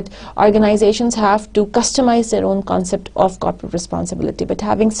saying that organizations have to customize their own concept of corporate responsibility. But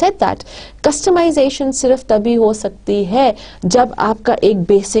having said that, customization सिर्फ तभी हो सकती है जब आपका एक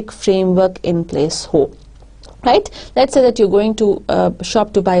basic framework in place हो. Right? Let's say that you're going to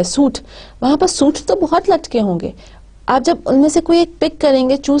shop to buy a suit. वहाँ पर सूट तो बहुत लटके होंगे. आप जब उनमें से कोई एक पिक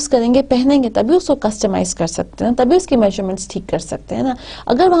करेंगे, चूज करेंगे, पहनेंगे, तभी उसको कस्टमाइज कर सकते हैं, तभी उसकी मेजरमेंट्स ठीक कर सकते हैं ना.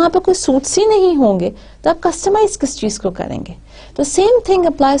 अगर वहां पर कोई सूट्स ही नहीं होंगे तो आप कस्टमाइज किस चीज को करेंगे? The same thing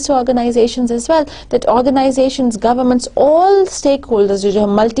applies to organizations as well, that organizations, governments, all stakeholders, जो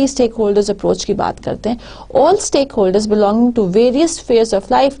हम multi stakeholders approach की बात करते हैं, all stakeholders belonging to various spheres of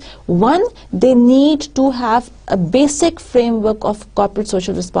life, one, they need to have a basic framework of corporate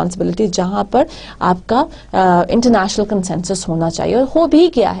social responsibility जहाँ पर आपका international consensus होना चाहिए, और हो भी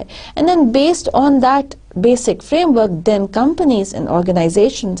गया है. And then based on that basic framework, then companies and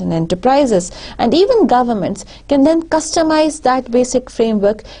organizations and enterprises and even governments can then customize that basic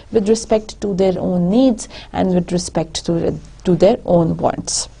framework with respect to their own needs and with respect to their own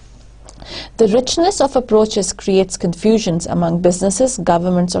wants. The richness of approaches creates confusions among businesses,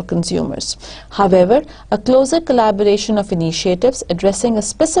 governments, or consumers. However, a closer collaboration of initiatives addressing a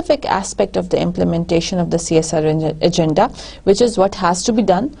specific aspect of the implementation of the CSR agenda, which is what has to be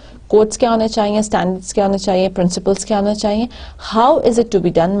done, codes क्या होने चाहिए, standards क्या होने चाहिए, principles क्या होना चाहिए, how is it to be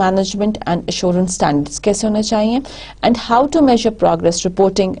done, management and assurance standards कैसे होने चाहिए, and how to major progress,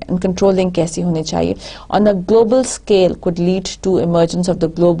 reporting and controlling कैसी होनी चाहिए on a global scale could lead to emergence of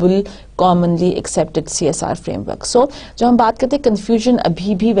the global commonly accepted CSR framework. सो जो हम बात करते हैं कंफ्यूजन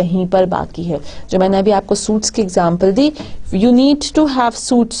अभी भी वहीं पर बाकी है. जो मैंने अभी आपको सूट्स की example the, you need to have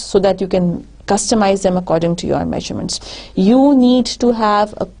suits so that you can customize them according to your measurements. You need to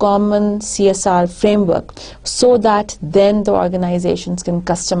have a common CSR framework so that then the organizations can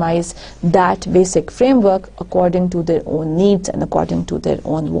customize that basic framework according to their own needs and according to their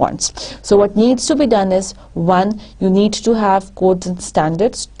own wants. So what needs to be done is, one, you need to have codes and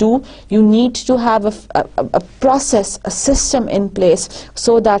standards. Two, you need to have a process, a system in place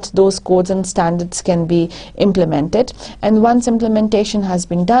so that those codes and standards can be implemented. And once implementation has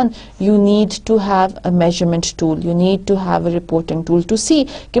been done, you need to have a measurement tool, you need to have a reporting tool to see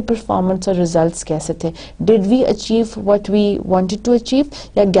कि performance और results कैसे थे, did we achieve what we wanted to achieve,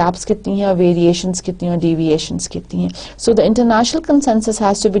 या gaps कितनी हैं, variations कितनी हैं, deviations कितनी हैं. So the international consensus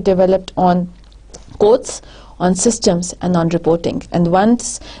has to be developed on codes, on systems and on reporting. And once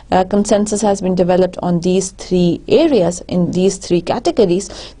consensus has been developed on these three areas, in these three categories,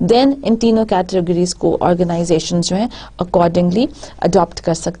 then in तीनों categories को organizations जो हैं accordingly adopt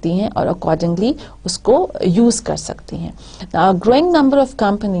कर सकती हैं और accordingly उसको use कर सकती हैं. Now, a growing number of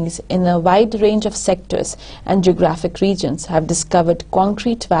companies in a wide range of sectors and geographic regions have discovered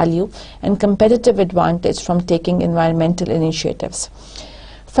concrete value and competitive advantage from taking environmental initiatives.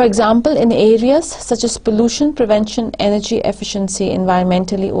 For example, in areas such as pollution prevention, energy efficiency,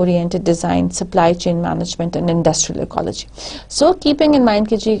 environmentally oriented design, supply chain management and industrial ecology. So keeping in mind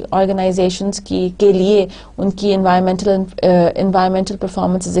कि organizations के लिए उनकी environmental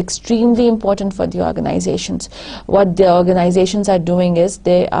performance is extremely important for the organizations. What the organizations are doing is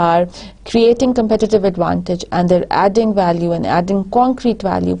they are creating competitive advantage and they're adding value and adding concrete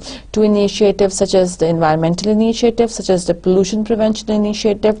value to initiatives such as the environmental initiative, such as the pollution prevention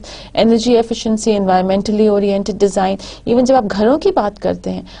initiative, energy efficiency, environmentally oriented design. Even जब आप घरों की बात करते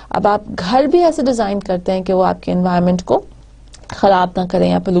हैं, अब आप घर भी ऐसे डिजाइन करते हैं कि वो आपके एनवायरमेंट को खराब ना करें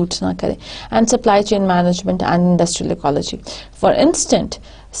या पोल्यूट ना करें. And supply chain management and industrial ecology. For instant,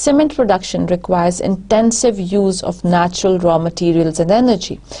 cement production requires intensive use of natural raw materials and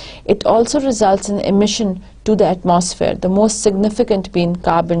energy. It also results in emission to the atmosphere, the most significant being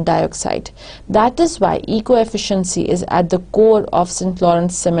carbon dioxide. That is why eco-efficiency is at the core of St.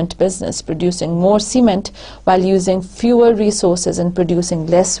 Lawrence cement business, producing more cement while using fewer resources and producing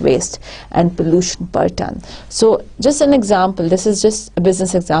less waste and pollution per ton. So just an example, this is just a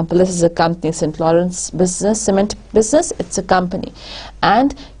business example. This is a company, St. Lawrence business, cement business, it's a company.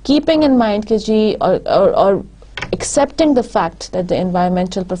 And keeping in mind or accepting the fact that the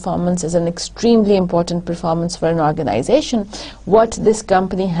environmental performance is an extremely important performance for an organization, what this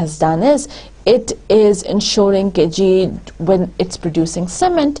company has done is it is ensuring that when it's producing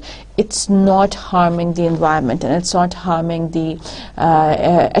cement, it's not harming the environment and it's not harming the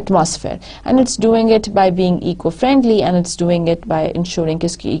atmosphere, and it's doing it by being eco-friendly, and it's doing it by ensuring कि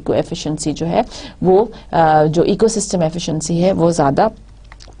उसकी eco-efficiency जो है वो जो ecosystem efficiency है वो ज़्यादा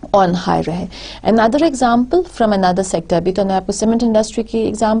on high रहे. Another example from another sector, अभी तो मैंने आपको cement industry की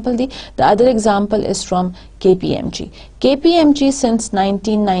example the. The other example is from KPMG. KPMG since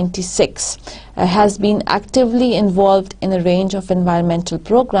 1996 has been actively involved in a range of environmental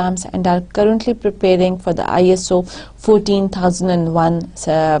programs and are currently preparing for the ISO 14001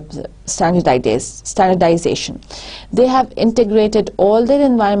 standardization. They have integrated all their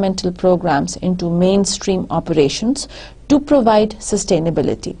environmental programs into mainstream operations to provide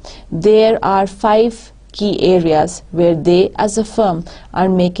sustainability. There are 5 key areas where they as a firm are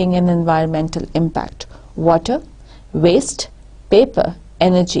making an environmental impact: water, waste, paper,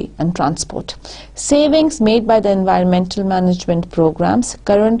 energy and transport. Savings made by the environmental management programs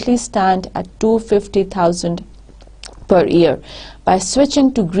currently stand at 250,000 per year. By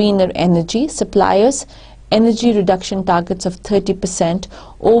switching to greener energy, suppliers energy reduction targets of 30%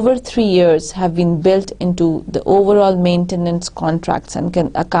 over 3 years have been built into the overall maintenance contracts and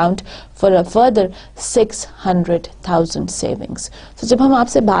can account for a further 600,000 savings. So जब हम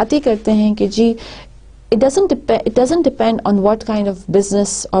आपसे बात ही करते हैं कि जी it doesn't depend on what kind of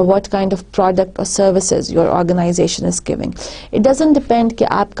business or what kind of product or services your organization is giving. It doesn't depend कि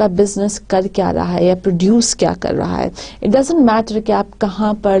आपका business कर क्या रहा है या produce क्या कर रहा है. It doesn't matter कि आप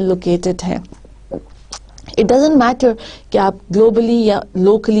कहाँ पर located हैं. It doesn't matter कि आप globally या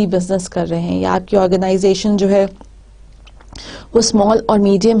locally business कर रहे हैं या आपकी organization जो है वो small और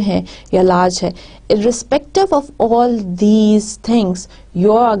medium है या large है. Irrespective of all these things,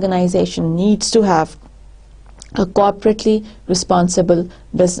 your organization needs to have a corporately responsible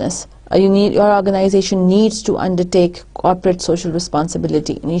business. Your organization needs to undertake corporate social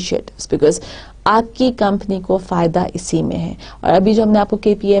responsibility initiatives because आपकी कंपनी को फायदा इसी में है. और अभी जो हमने आपको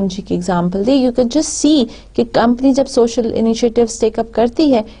KPMG की example the, you can just see कि कंपनी जब social initiatives take up करती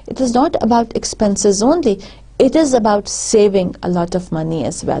है, it is not about expenses only. It is about saving a lot of money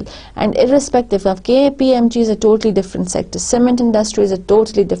as well. And irrespective of KPMG is a totally different sector, cement industry is a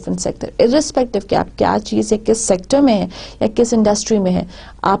totally different sector. Irrespective कि आप क्या चीज़ है, किस sector में है या किस industry में है,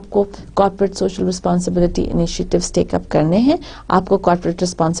 आपको corporate social responsibility initiatives take up करने हैं, आपको corporate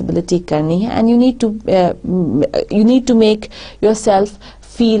responsibility करनी है, and you need to make yourself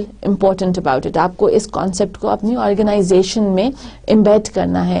feel important about it. आपको इस concept को अपनी organization में embed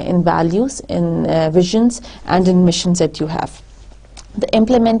करना है in values, in visions and in missions that you have. The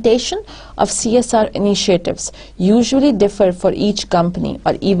implementation of CSR initiatives usually differ for each company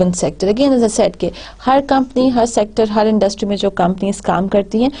or even sector. Again, as I said, कि हर company, हर sector, हर industry में जो companies काम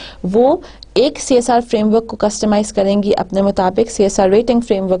करती हैं, वो एक CSR framework को customize करेंगी अपने मुताबिक, CSR rating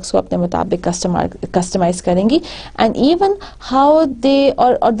frameworks को अपने मुताबिक customize करेंगी, and even how they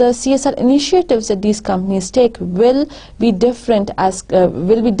or the CSR initiatives that these companies take will be different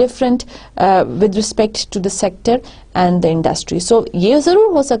with respect to the sector and the industry. So ये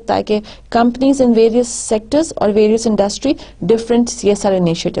ज़रूर हो सकता है कि companies in various sectors or various industry different CSR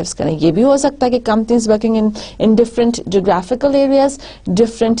initiatives करें. ये भी हो सकता है कि companies working in different geographical areas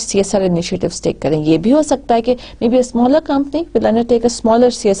different CSR initiatives take करें. ये भी हो सकता है कि maybe a smaller company will undertake a smaller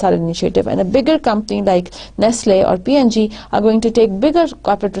CSR initiative and a bigger company like Nestle or P&G are going to take bigger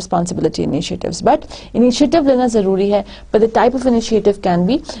corporate responsibility initiatives. But initiative लेना ज़रूरी है, but the type of initiative can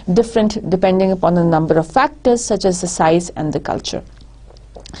be different depending upon a number of factors such as the size and the culture.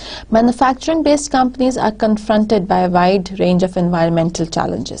 Manufacturing-based companies are confronted by a wide range of environmental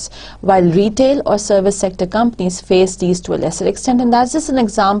challenges, while retail or service sector companies face these to a lesser extent. And that's just an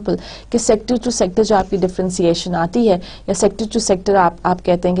example कि sector to sector जो आपकी differentiation आती है या sector to sector आप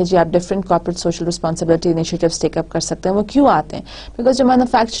कहते हैं कि जी आप different corporate social responsibility initiatives take up कर सकते हैं. वो क्यों आते हैं? Because जो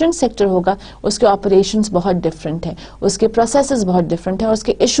manufacturing sector होगा उसके operations बहुत different हैं, उसके processes बहुत different हैं और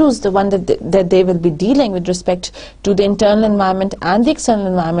उसके issues, the one that they will be dealing with respect to the internal environment and the external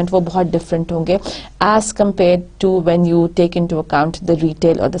environment वो बहुत different होंगे as compared to when you take into account the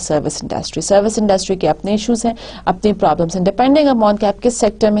retail or the service industry. Service industry के अपने issues हैं, अपनी problems हैं, depending upon कि आप किस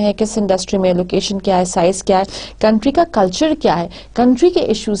sector में है, किस industry में, location क्या है, size क्या है, country का culture क्या है, country के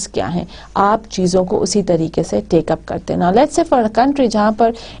issues क्या हैं, आप चीज़ों को उसी तरीके से take up करते हैं. Now let's say for a country जहाँ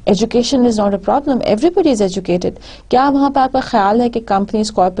पर education is not a problem, everybody is educated, क्या वहाँ पर आपका ख्याल है कि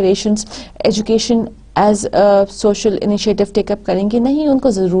companies, corporations, education as a social initiative take up करेंगे? नहीं, उनको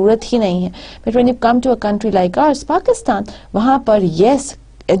ज़रूरत ही नहीं है. But when you come to a country like ours, Pakistan, वहाँ पर yes,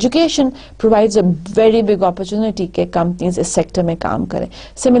 education provides a very big opportunity कि companies इस sector में काम करें.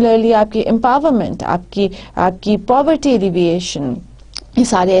 Similarly, आपकी empowerment, आपकी poverty alleviation, ये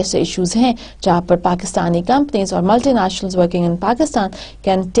सारे ऐसे issues हैं जहाँ पर पाकिस्तानी companies और multinationals working in Pakistan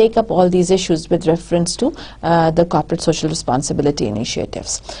can take up all these issues with reference to the corporate social responsibility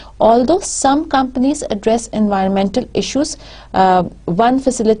initiatives. Although some companies address environmental issues one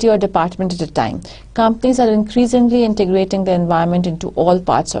facility or department at a time, companies are increasingly integrating the environment into all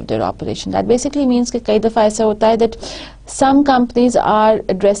parts of their operation. That basically means कि कई दफ़ा ऐसा होता है that some companies are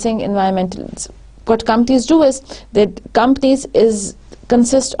addressing environmental. What companies do is that companies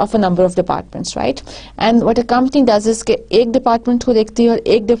consist of a number of departments, right? And what a company does is कि एक department को देखती है और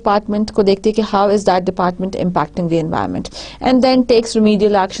एक department को देखती है कि how is that department impacting the environment, and then takes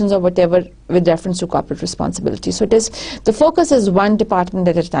remedial actions or whatever with reference to corporate responsibility. So it is, the focus is one department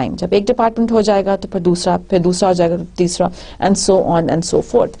at a time. जब एक department हो जाएगा तो फिर दूसरा हो जाएगा तो तीसरा, and so on and so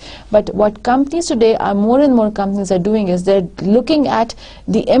forth. But what companies today are, more and more companies are doing, is they're looking at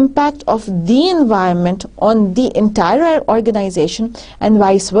the impact of the environment on the entire organization and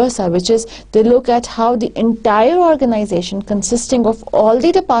vice versa, which is they look at how the entire organization consisting of all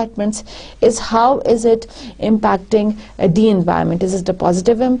the departments is, how is it impacting the environment. Is it a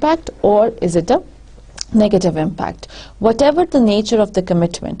positive impact or is it a negative impact? Whatever the nature of the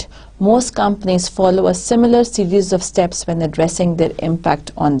commitment, most companies follow a similar series of steps when addressing their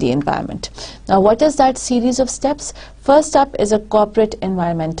impact on the environment. Now, what is that series of steps? First up is a corporate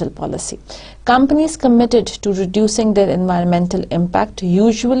environmental policy. Companies committed to reducing their environmental impact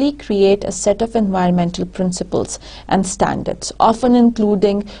usually create a set of environmental principles and standards, often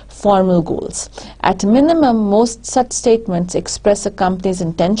including formal goals. At minimum, most such statements express a company's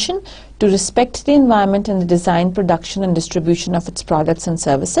intention to respect the environment in the design, production and distribution of its products and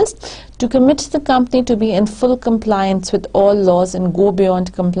services, to commit the company to be in full compliance with all laws and go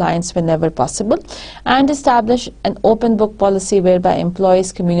beyond compliance whenever possible, and establish an open book policy whereby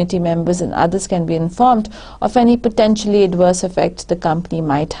employees, community members and others can be informed of any potentially adverse effects the company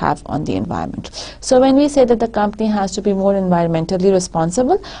might have on the environment. So when we say that the company has to be more environmentally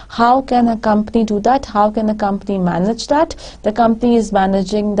responsible, how can a company do that? How can a company manage that? The company is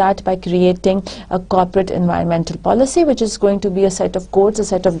managing that by creating a corporate environmental policy, which is going to be a set of codes, a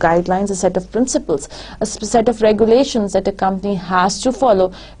set of guidelines, a set of principles, a set of regulations that a company has to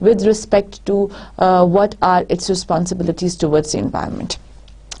follow with respect to what are its responsibilities towards the environment.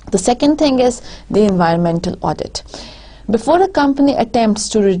 The second thing is the environmental audit. Before a company attempts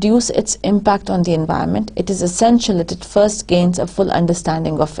to reduce its impact on the environment, it is essential that it first gains a full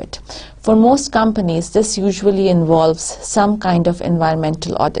understanding of it. For most companies, this usually involves some kind of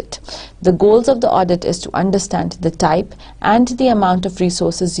environmental audit. The goals of the audit is to understand the type and the amount of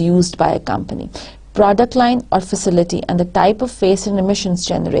resources used by a company, product line or facility, and the type of waste and emissions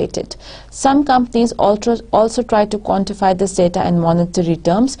generated. Some companies also try to quantify this data in monetary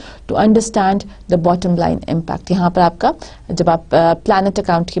terms to understand the bottom line impact. यहाँ पर आपका जब आप planet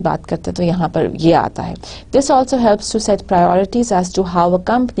account की बात करते हैं तो यहाँ पर ये आता है. This also helps to set priorities as to how a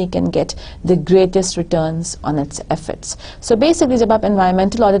company can get the greatest returns on its efforts. So basically जब आप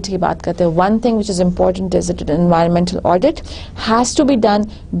environmental audit की बात करते हैं, one thing which is important is that an environmental audit has to be done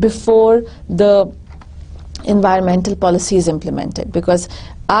before the environmental policy is implemented, because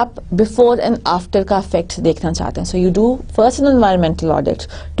आप before and after का effect देखना चाहते हैं. So you do first an environmental audit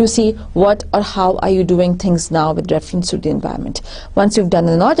to see what or how are you doing things now with reference to the environment. Once you've done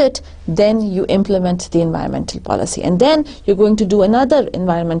an audit, then you implement the environmental policy, and then you're going to do another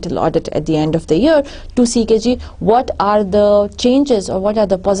environmental audit at the end of the year to see what are the changes or what are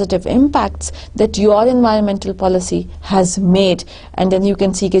the positive impacts that your environmental policy has made, and then you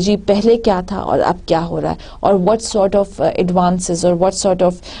can see पहले क्या था और अब क्या हो रहा है, or what sort of advances or what sort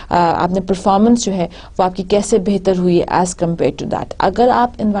of आपने परफॉर्मेंस जो है वो आपकी कैसे बेहतर हुई है एज कम्पेयर टू दैट. अगर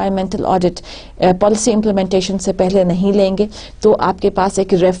आप एनवायरमेंटल ऑडिट पॉलिसी इम्प्लीमेंटेशन से पहले नहीं लेंगे तो आपके पास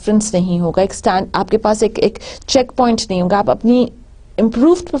एक रेफरेंस नहीं होगा, एक स्टैंड, आपके पास एक चेक पॉइंट नहीं होगा. आप अपनी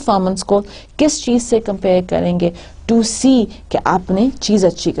इम्प्रूव्ड परफॉर्मेंस को किस चीज़ से कंपेयर करेंगे टू सी कि आपने चीज़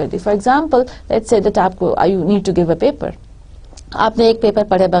अच्छी कर दी. For example let's say that आपको you need to give a paper, आपने एक पेपर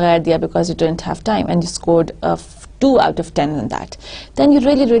पढ़े बगैर दिया because you didn't have time and you scored 2 out of 10 in that. Then you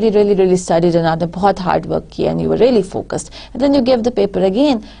really studied and आपने बहुत hard work किया and you were really focused, and then you gave the paper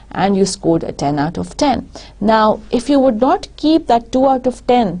again and you scored a 10 out of 10. Now if you would not keep that 2 out of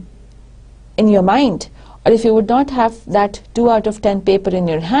 10 in your mind, or if you would not have that 2 out of 10 paper in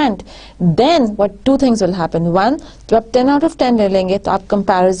your hand, then what two things will happen. One, तो आप 10 out of 10 ले लेंगे तो आप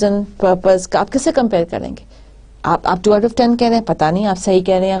comparison purpose आप किससे compare करेंगे? आप 2 out of 10 कह रहे हैं, पता नहीं आप सही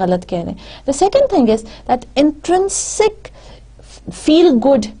कह रहे हैं या गलत कह रहे हैं. The second thing is that intrinsic feel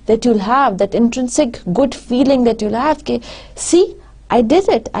good that you'll have, that intrinsic good feeling that you'll have, कि see, I did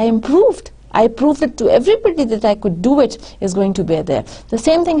it, I improved, I proved it to everybody that I could do it, is going to be there. The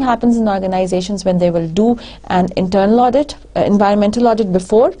same thing happens in organizations when they will do an internal audit, environmental audit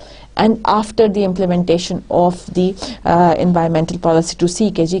before and after the implementation of the environmental policy to see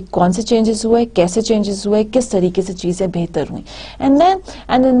कि जी कौन से changes हुए, कैसे changes हुए, किस तरीके से चीज़ें बेहतर हुई. And then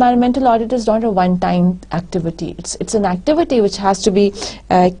an environmental audit is not a one-time activity. It's an activity which has to be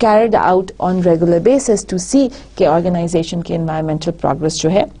carried out on regular basis to see कि organization की environmental progress जो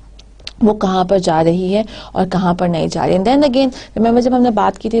है वो कहाँ पर जा रही है और कहाँ पर नहीं जा रही है. देन अगेन रिमेंबर जब हमने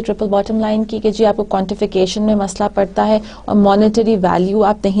बात की थी ट्रिपल बॉटम लाइन की कि जी आपको क्वांटिफिकेशन में मसला पड़ता है और मॉनेटरी वैल्यू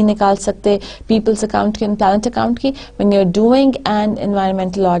आप नहीं निकाल सकते पीपल्स अकाउंट की, प्लानट अकाउंट की. When you are doing an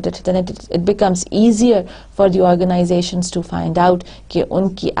environmental audit then it becomes easier for the organisations to find out कि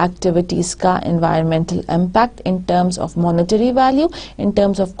उनकी एक्टिविटीज का environmental impact in terms of monetary value, in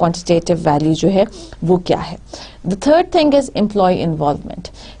terms of quantitative value जो है वो क्या है. The third thing is employee involvement.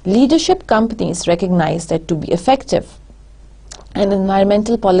 Leadership companies recognize that to be effective, an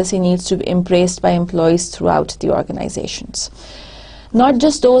environmental policy needs to be embraced by employees throughout the organizations. Not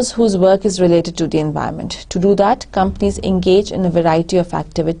just those whose work is related to the environment. To do that, companies engage in a variety of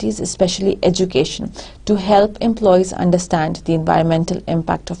activities, especially education, to help employees understand the environmental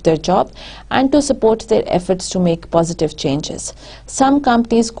impact of their job and to support their efforts to make positive changes. Some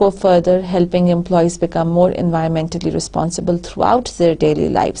companies go further, helping employees become more environmentally responsible throughout their daily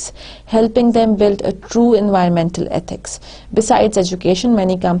lives, helping them build a true environmental ethics. Besides education,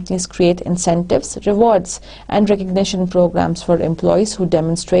 many companies create incentives, rewards, and recognition programs for employees who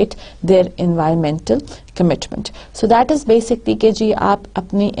demonstrate their environmental commitment. So that is basically कि जी आप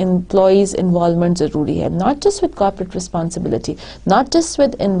अपनी employees involvement ज़रूरी है, not just with corporate responsibility, not just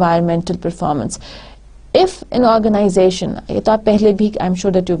with environmental performance. If an organization, ये तो आप पहले भी I'm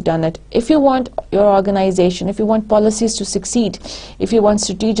sure that you've done it, if you want your organization, if you want policies to succeed, if you want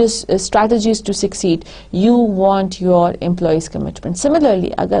strategies to succeed, you want your employees commitment.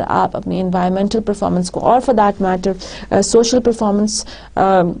 Similarly, अगर आप अपनी environmental performance को और for that matter social performance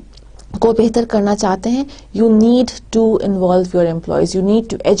को बेहतर करना चाहते हैं, you need to involve your employees, you need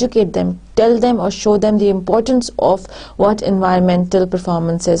to educate them, tell them or show them the importance of what environmental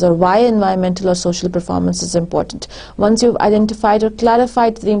performance is or why environmental or social performance is important. Once you've identified or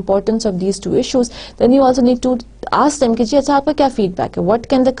clarified the importance of these two issues, then you also need to ask them कि जी अच्छा आपका क्या feedback है, what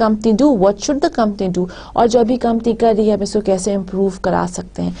can the company do, what should the company do, और जो अभी company कर रही है हम इसको कैसे improve करा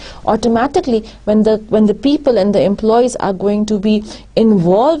सकते हैं. Automatically when the people and the employees are going to be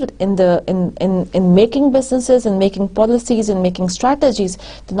involved in making businesses and making policies and making strategies,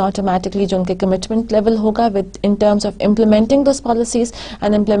 then automatically जो उनके commitment level होगा with in terms of implementing those policies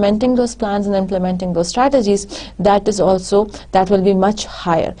and implementing those plans and implementing those strategies, that will be much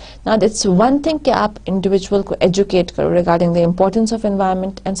higher. Now it's one thing कि आप individual को educate करो regarding the importance of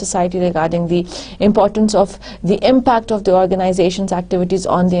environment and society, regarding the importance of the impact of the organization's activities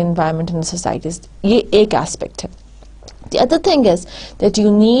on the environment and the societies. ये एक aspect है. The other thing is that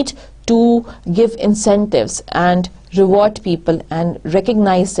you need to give incentives and reward people and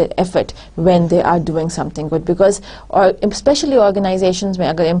recognize their effort when they are doing something good, because or especially organizations में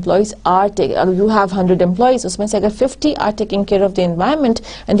अगर employees are taking, you have 100 employees, उसमें से अगर 50 are taking care of the environment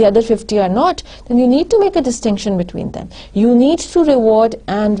and the other 50 are not, then you need to make a distinction between them. You need to reward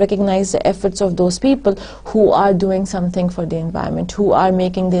and recognize the efforts of those people who are doing something for the environment, who are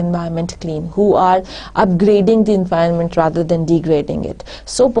making the environment clean, who are upgrading the environment rather than degrading it.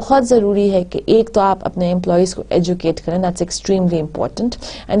 So बहुत ज़रूरी है कि एक तो आप अपने employees को educate करें, that's extremely important.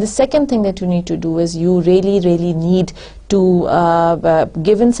 And the second thing that you need to do is you really need to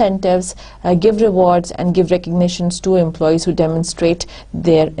give incentives, give rewards and give recognitions to employees who demonstrate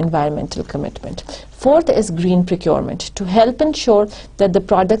their environmental commitment. Fourth is green procurement. To help ensure that the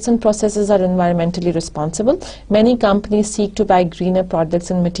products and processes are environmentally responsible, many companies seek to buy greener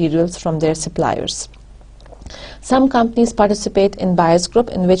products and materials from their suppliers. Some companies participate in buyers group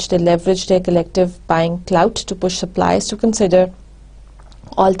in which they leverage their collective buying clout to push suppliers to consider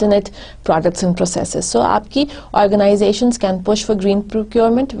alternate products and processes. So aapki organizations can push for green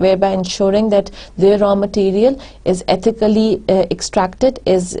procurement, whereby ensuring that their raw material is ethically extracted,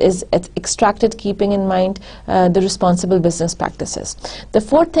 is extracted keeping in mind the responsible business practices. The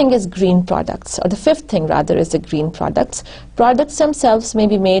fourth thing is green products, or the fifth thing rather is the green products. Products themselves may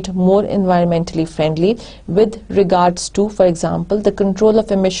be made more environmentally friendly with regards to, for example, the control of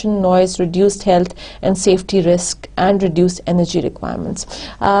emission, noise, reduced health and safety risk and reduced energy requirements.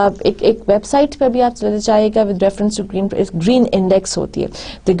 एक website पर भी आप चले जाइएगा with reference to green index होती है.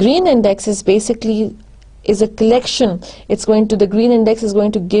 The green index is basically is a collection. The green index is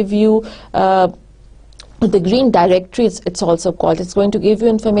going to give you the green directory, it's also called. It's going to give you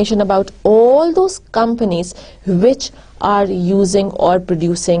information about all those companies which are using or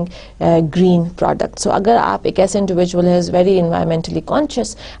producing green products. So अगर आप एक ऐसे individual who is very environmentally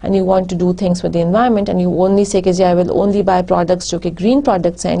conscious and you want to do things with the environment and you only say कि I will only buy products जो कि green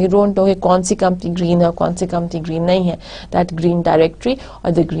products हैं and you don't know कि कौन सी company green है और कौन सी company green नहीं है, that green directory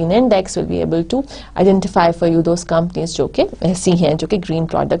or the green index will be able to identify for you those companies जो कि ऐसी हैं जो कि green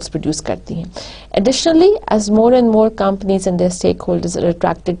products produce करती हैं. Additionally, as more and more companies and their stakeholders are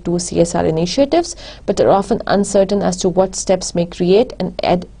attracted to CSR initiatives but are often uncertain as to what steps may create an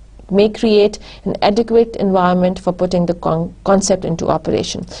adequate environment for putting the concept into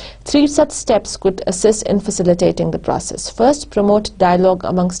operation. 3 such steps could assist in facilitating the process. First, promote dialogue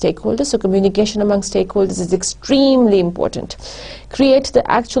among stakeholders. So communication among stakeholders is extremely important. Create the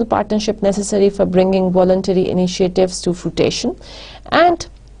actual partnership necessary for bringing voluntary initiatives to fruition, and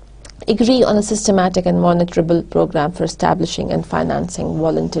agree on a systematic and monitorable program for establishing and financing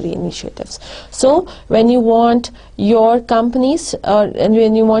voluntary initiatives. So when you want your companies and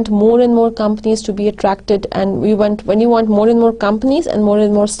when you want more and more companies to be attracted, and when you want more and more companies and more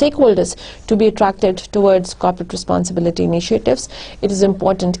stakeholders to be attracted towards corporate responsibility initiatives, it is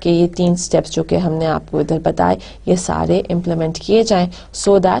important कि ये 3 steps जो कि हमने आपको इधर बताए ये सारे implement किए जाएं,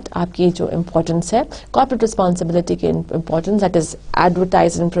 so that आपकी जो importance है corporate responsibility की importance, that is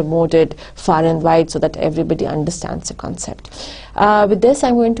advertised and promoted far and wide so that everybody understands the concept. With this,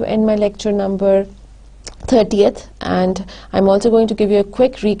 I'm going to end my lecture number 30th, and I'm also going to give you a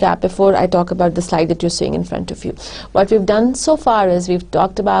quick recap before I talk about the slide that you're seeing in front of you. What we've done so far is we've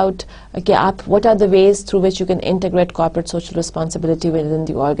talked about what are the ways through which you can integrate corporate social responsibility within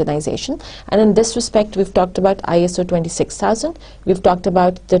the organization, and in this respect we've talked about ISO 26000, we've talked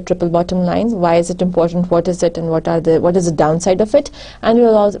about the triple bottom line, why is it important, what is it, and what is the downside of it,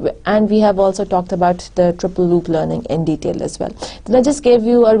 and we have also talked about the triple loop learning in detail as well. Then I just gave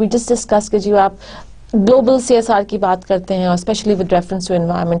you, or we just discussed कि आप global CSR की बात करते हैं और specially with reference to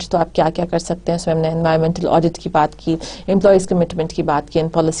environment, तो आप क्या क्या कर सकते हैं. सो हमने एनवायरमेंटल ऑडिट की बात की, एम्प्लॉयज़ कमिटमेंट की बात की, एंड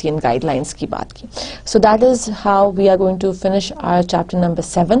पॉलिसी एंड गाइडलाइंस की बात की. So that is how we are going to finish our chapter number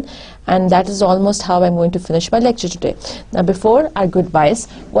 7, and that is almost how I'm going to finish my lecture today. Now before our goodbyes,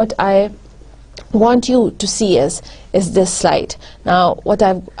 what I want you to see is this slide. Now what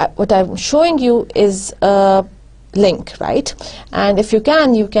I'm showing you is a link, right? And if you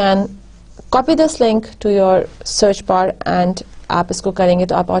can copy this link to your search bar, and आप इसको करेंगे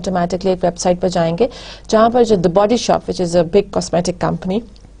तो आप automatically एक website पर जाएंगे जहाँ पर जो The Body Shop, which is a big cosmetic company,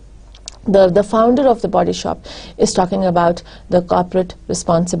 the founder of The Body Shop is talking about the corporate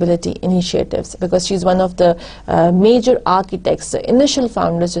responsibility initiatives, because she's one of the major architects, the initial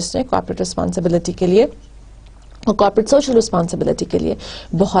founders जिसने corporate responsibility के लिए और corporate social responsibility के लिए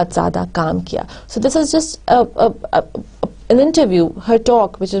बहुत ज़्यादा काम किया. So this is just an interview, her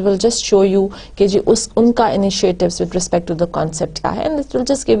talk, which will just show you कि जी उनका initiatives with respect to the concept क्या है, and it will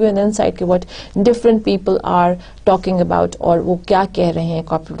just give you an insight कि what different people are talking about और वो क्या कह रहे हैं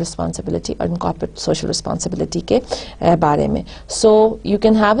corporate responsibility और corporate social responsibility के बारे में. So you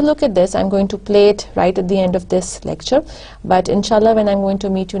can have a look at this. I'm going to play it right at the end of this lecture, but inshallah when I'm going to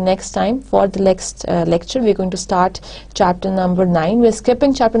meet you next time for the next lecture, we're going to start chapter number 9. We're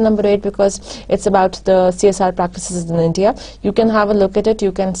skipping chapter number 8 because it's about the CSR practices in India. You can have a look at it,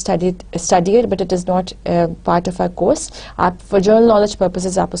 you can study it, but it is not part of our course. आप for general knowledge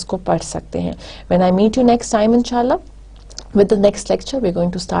purposes आप उसको पढ़ सकते हैं. When I meet you next time inshallah with the next lecture, we're going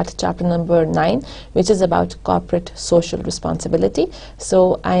to start chapter number 9, which is about corporate social responsibility.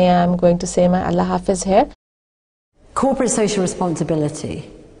 So I am going to say my Allah Hafiz here. Corporate social responsibility,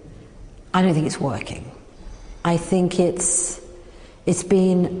 I don't think it's working. I think it's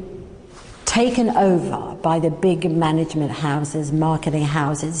been taken over by the big management houses, marketing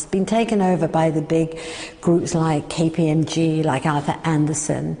houses. It's been taken over by the big groups like KPMG, like Arthur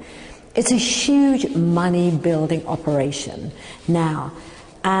Andersen. It's a huge money-building operation now,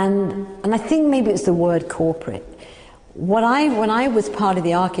 and I think maybe it's the word corporate. When I was part of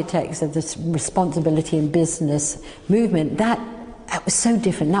the architects of this responsibility in business movement, that was so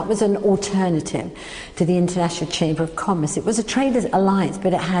different. That was an alternative to the International Chamber of Commerce. It was a traders' alliance,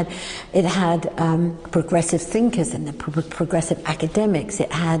 but it had progressive thinkers and progressive academics.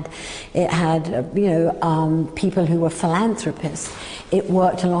 It had people who were philanthropists. It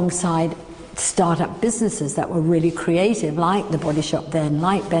worked alongside startup businesses that were really creative, like the Body Shop then,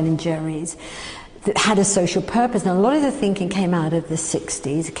 like Ben & Jerry's, that had a social purpose. Now, a lot of the thinking came out of the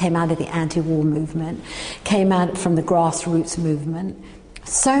 60s, came out of the anti-war movement, came out from the grassroots movement.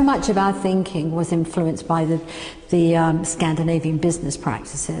 So much of our thinking was influenced by the Scandinavian business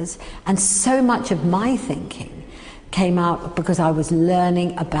practices, and so much of my thinking came out because I was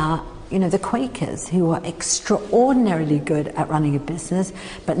learning about you know, the Quakers, who were extraordinarily good at running a business,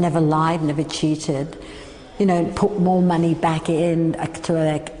 but never lied, never cheated, you know, put more money back in to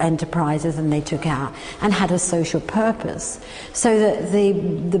their enterprises than they took out, and had a social purpose. So that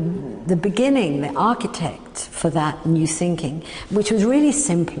the beginning, the architect for that new thinking, which was really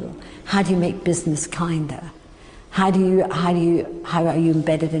simple: how do you make business kinder? How are you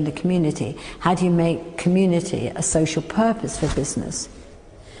embedded in the community? How do you make community a social purpose for business?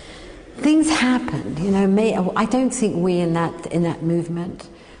 Things happened, you know. I don't think we in that movement,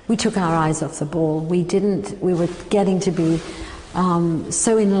 we took our eyes off the ball. We were getting to be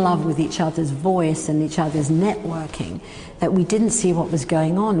so in love with each other's voice and each other's networking that we didn't see what was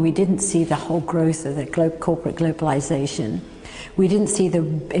going on. We didn't see the whole growth of the corporate globalization. We didn't see the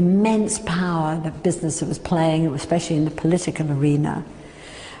immense power that business was playing, especially in the political arena.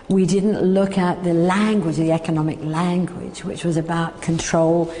 We didn't look at the language, the economic language, which was about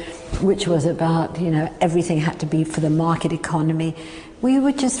control, which was about, you know, everything had to be for the market economy. We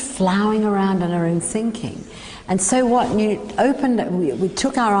were just flowing around on our own thinking. And so we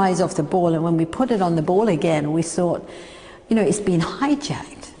took our eyes off the ball, and when we put it on the ball again, we thought, you know, it's been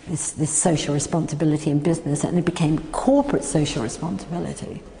hijacked. This social responsibility in business, and it became corporate social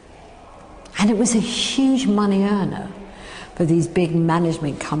responsibility. And it was a huge money earner for these big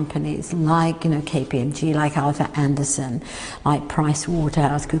management companies like, you know, KPMG, like Arthur Andersen, like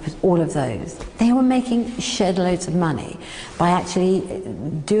PricewaterhouseCoopers, all of those. They were making shed loads of money by actually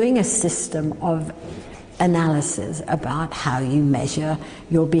doing a system of analysis about how you measure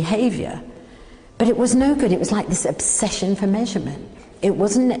your behavior. But it was no good. It was like this obsession for measurement. It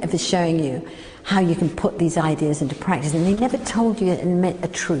wasn't ever showing you how you can put these ideas into practice, and they never told you a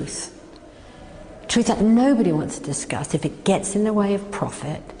truth. Truth that nobody wants to discuss. If it gets in the way of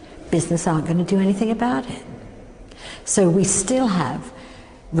profit, business aren't going to do anything about it. So we still have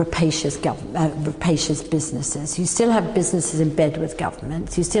rapacious businesses. You still have businesses in bed with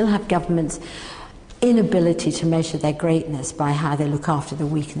governments. You still have governments' inability to measure their greatness by how they look after the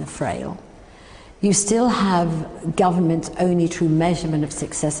weak and the frail. You still have governments only through measurement of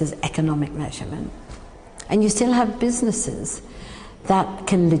success as economic measurement. And you still have businesses that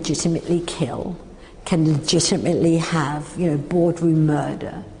can legitimately kill, can legitimately have, you know, boardroom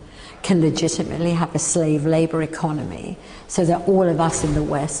murder, can legitimately have a slave labor economy, so that all of us in the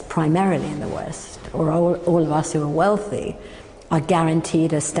West, primarily in the West, or all of us who are wealthy, are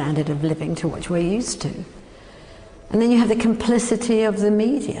guaranteed a standard of living to which we're used to. And then you have the complicity of the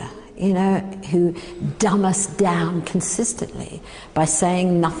media, you know, who dumb us down consistently by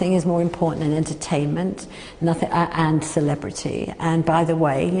saying nothing is more important than entertainment, nothing, and celebrity. And by the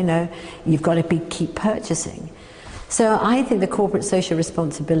way, you know, you've got to keep purchasing. So I think the corporate social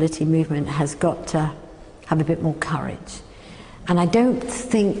responsibility movement has got to have a bit more courage. And I don't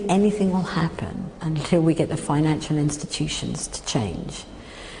think anything will happen until we get the financial institutions to change.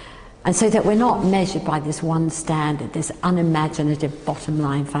 And so that we're not measured by this one standard, this unimaginative bottom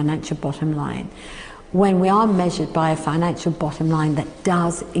line, financial bottom line, when we are measured by a financial bottom line that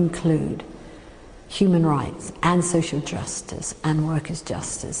does include human rights and social justice and workers'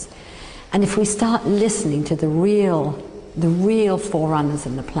 justice. And if we start listening to the real forerunners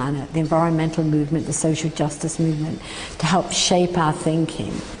on the planet, the environmental movement, the social justice movement, to help shape our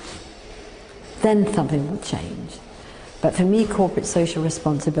thinking, then something will change. But for me, corporate social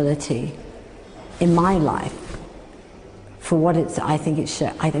responsibility in my life, for what I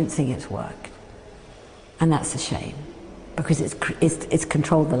don't think it's worked. And that's a shame, because it's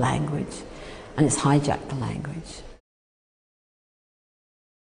controlled the language and it's hijacked the language.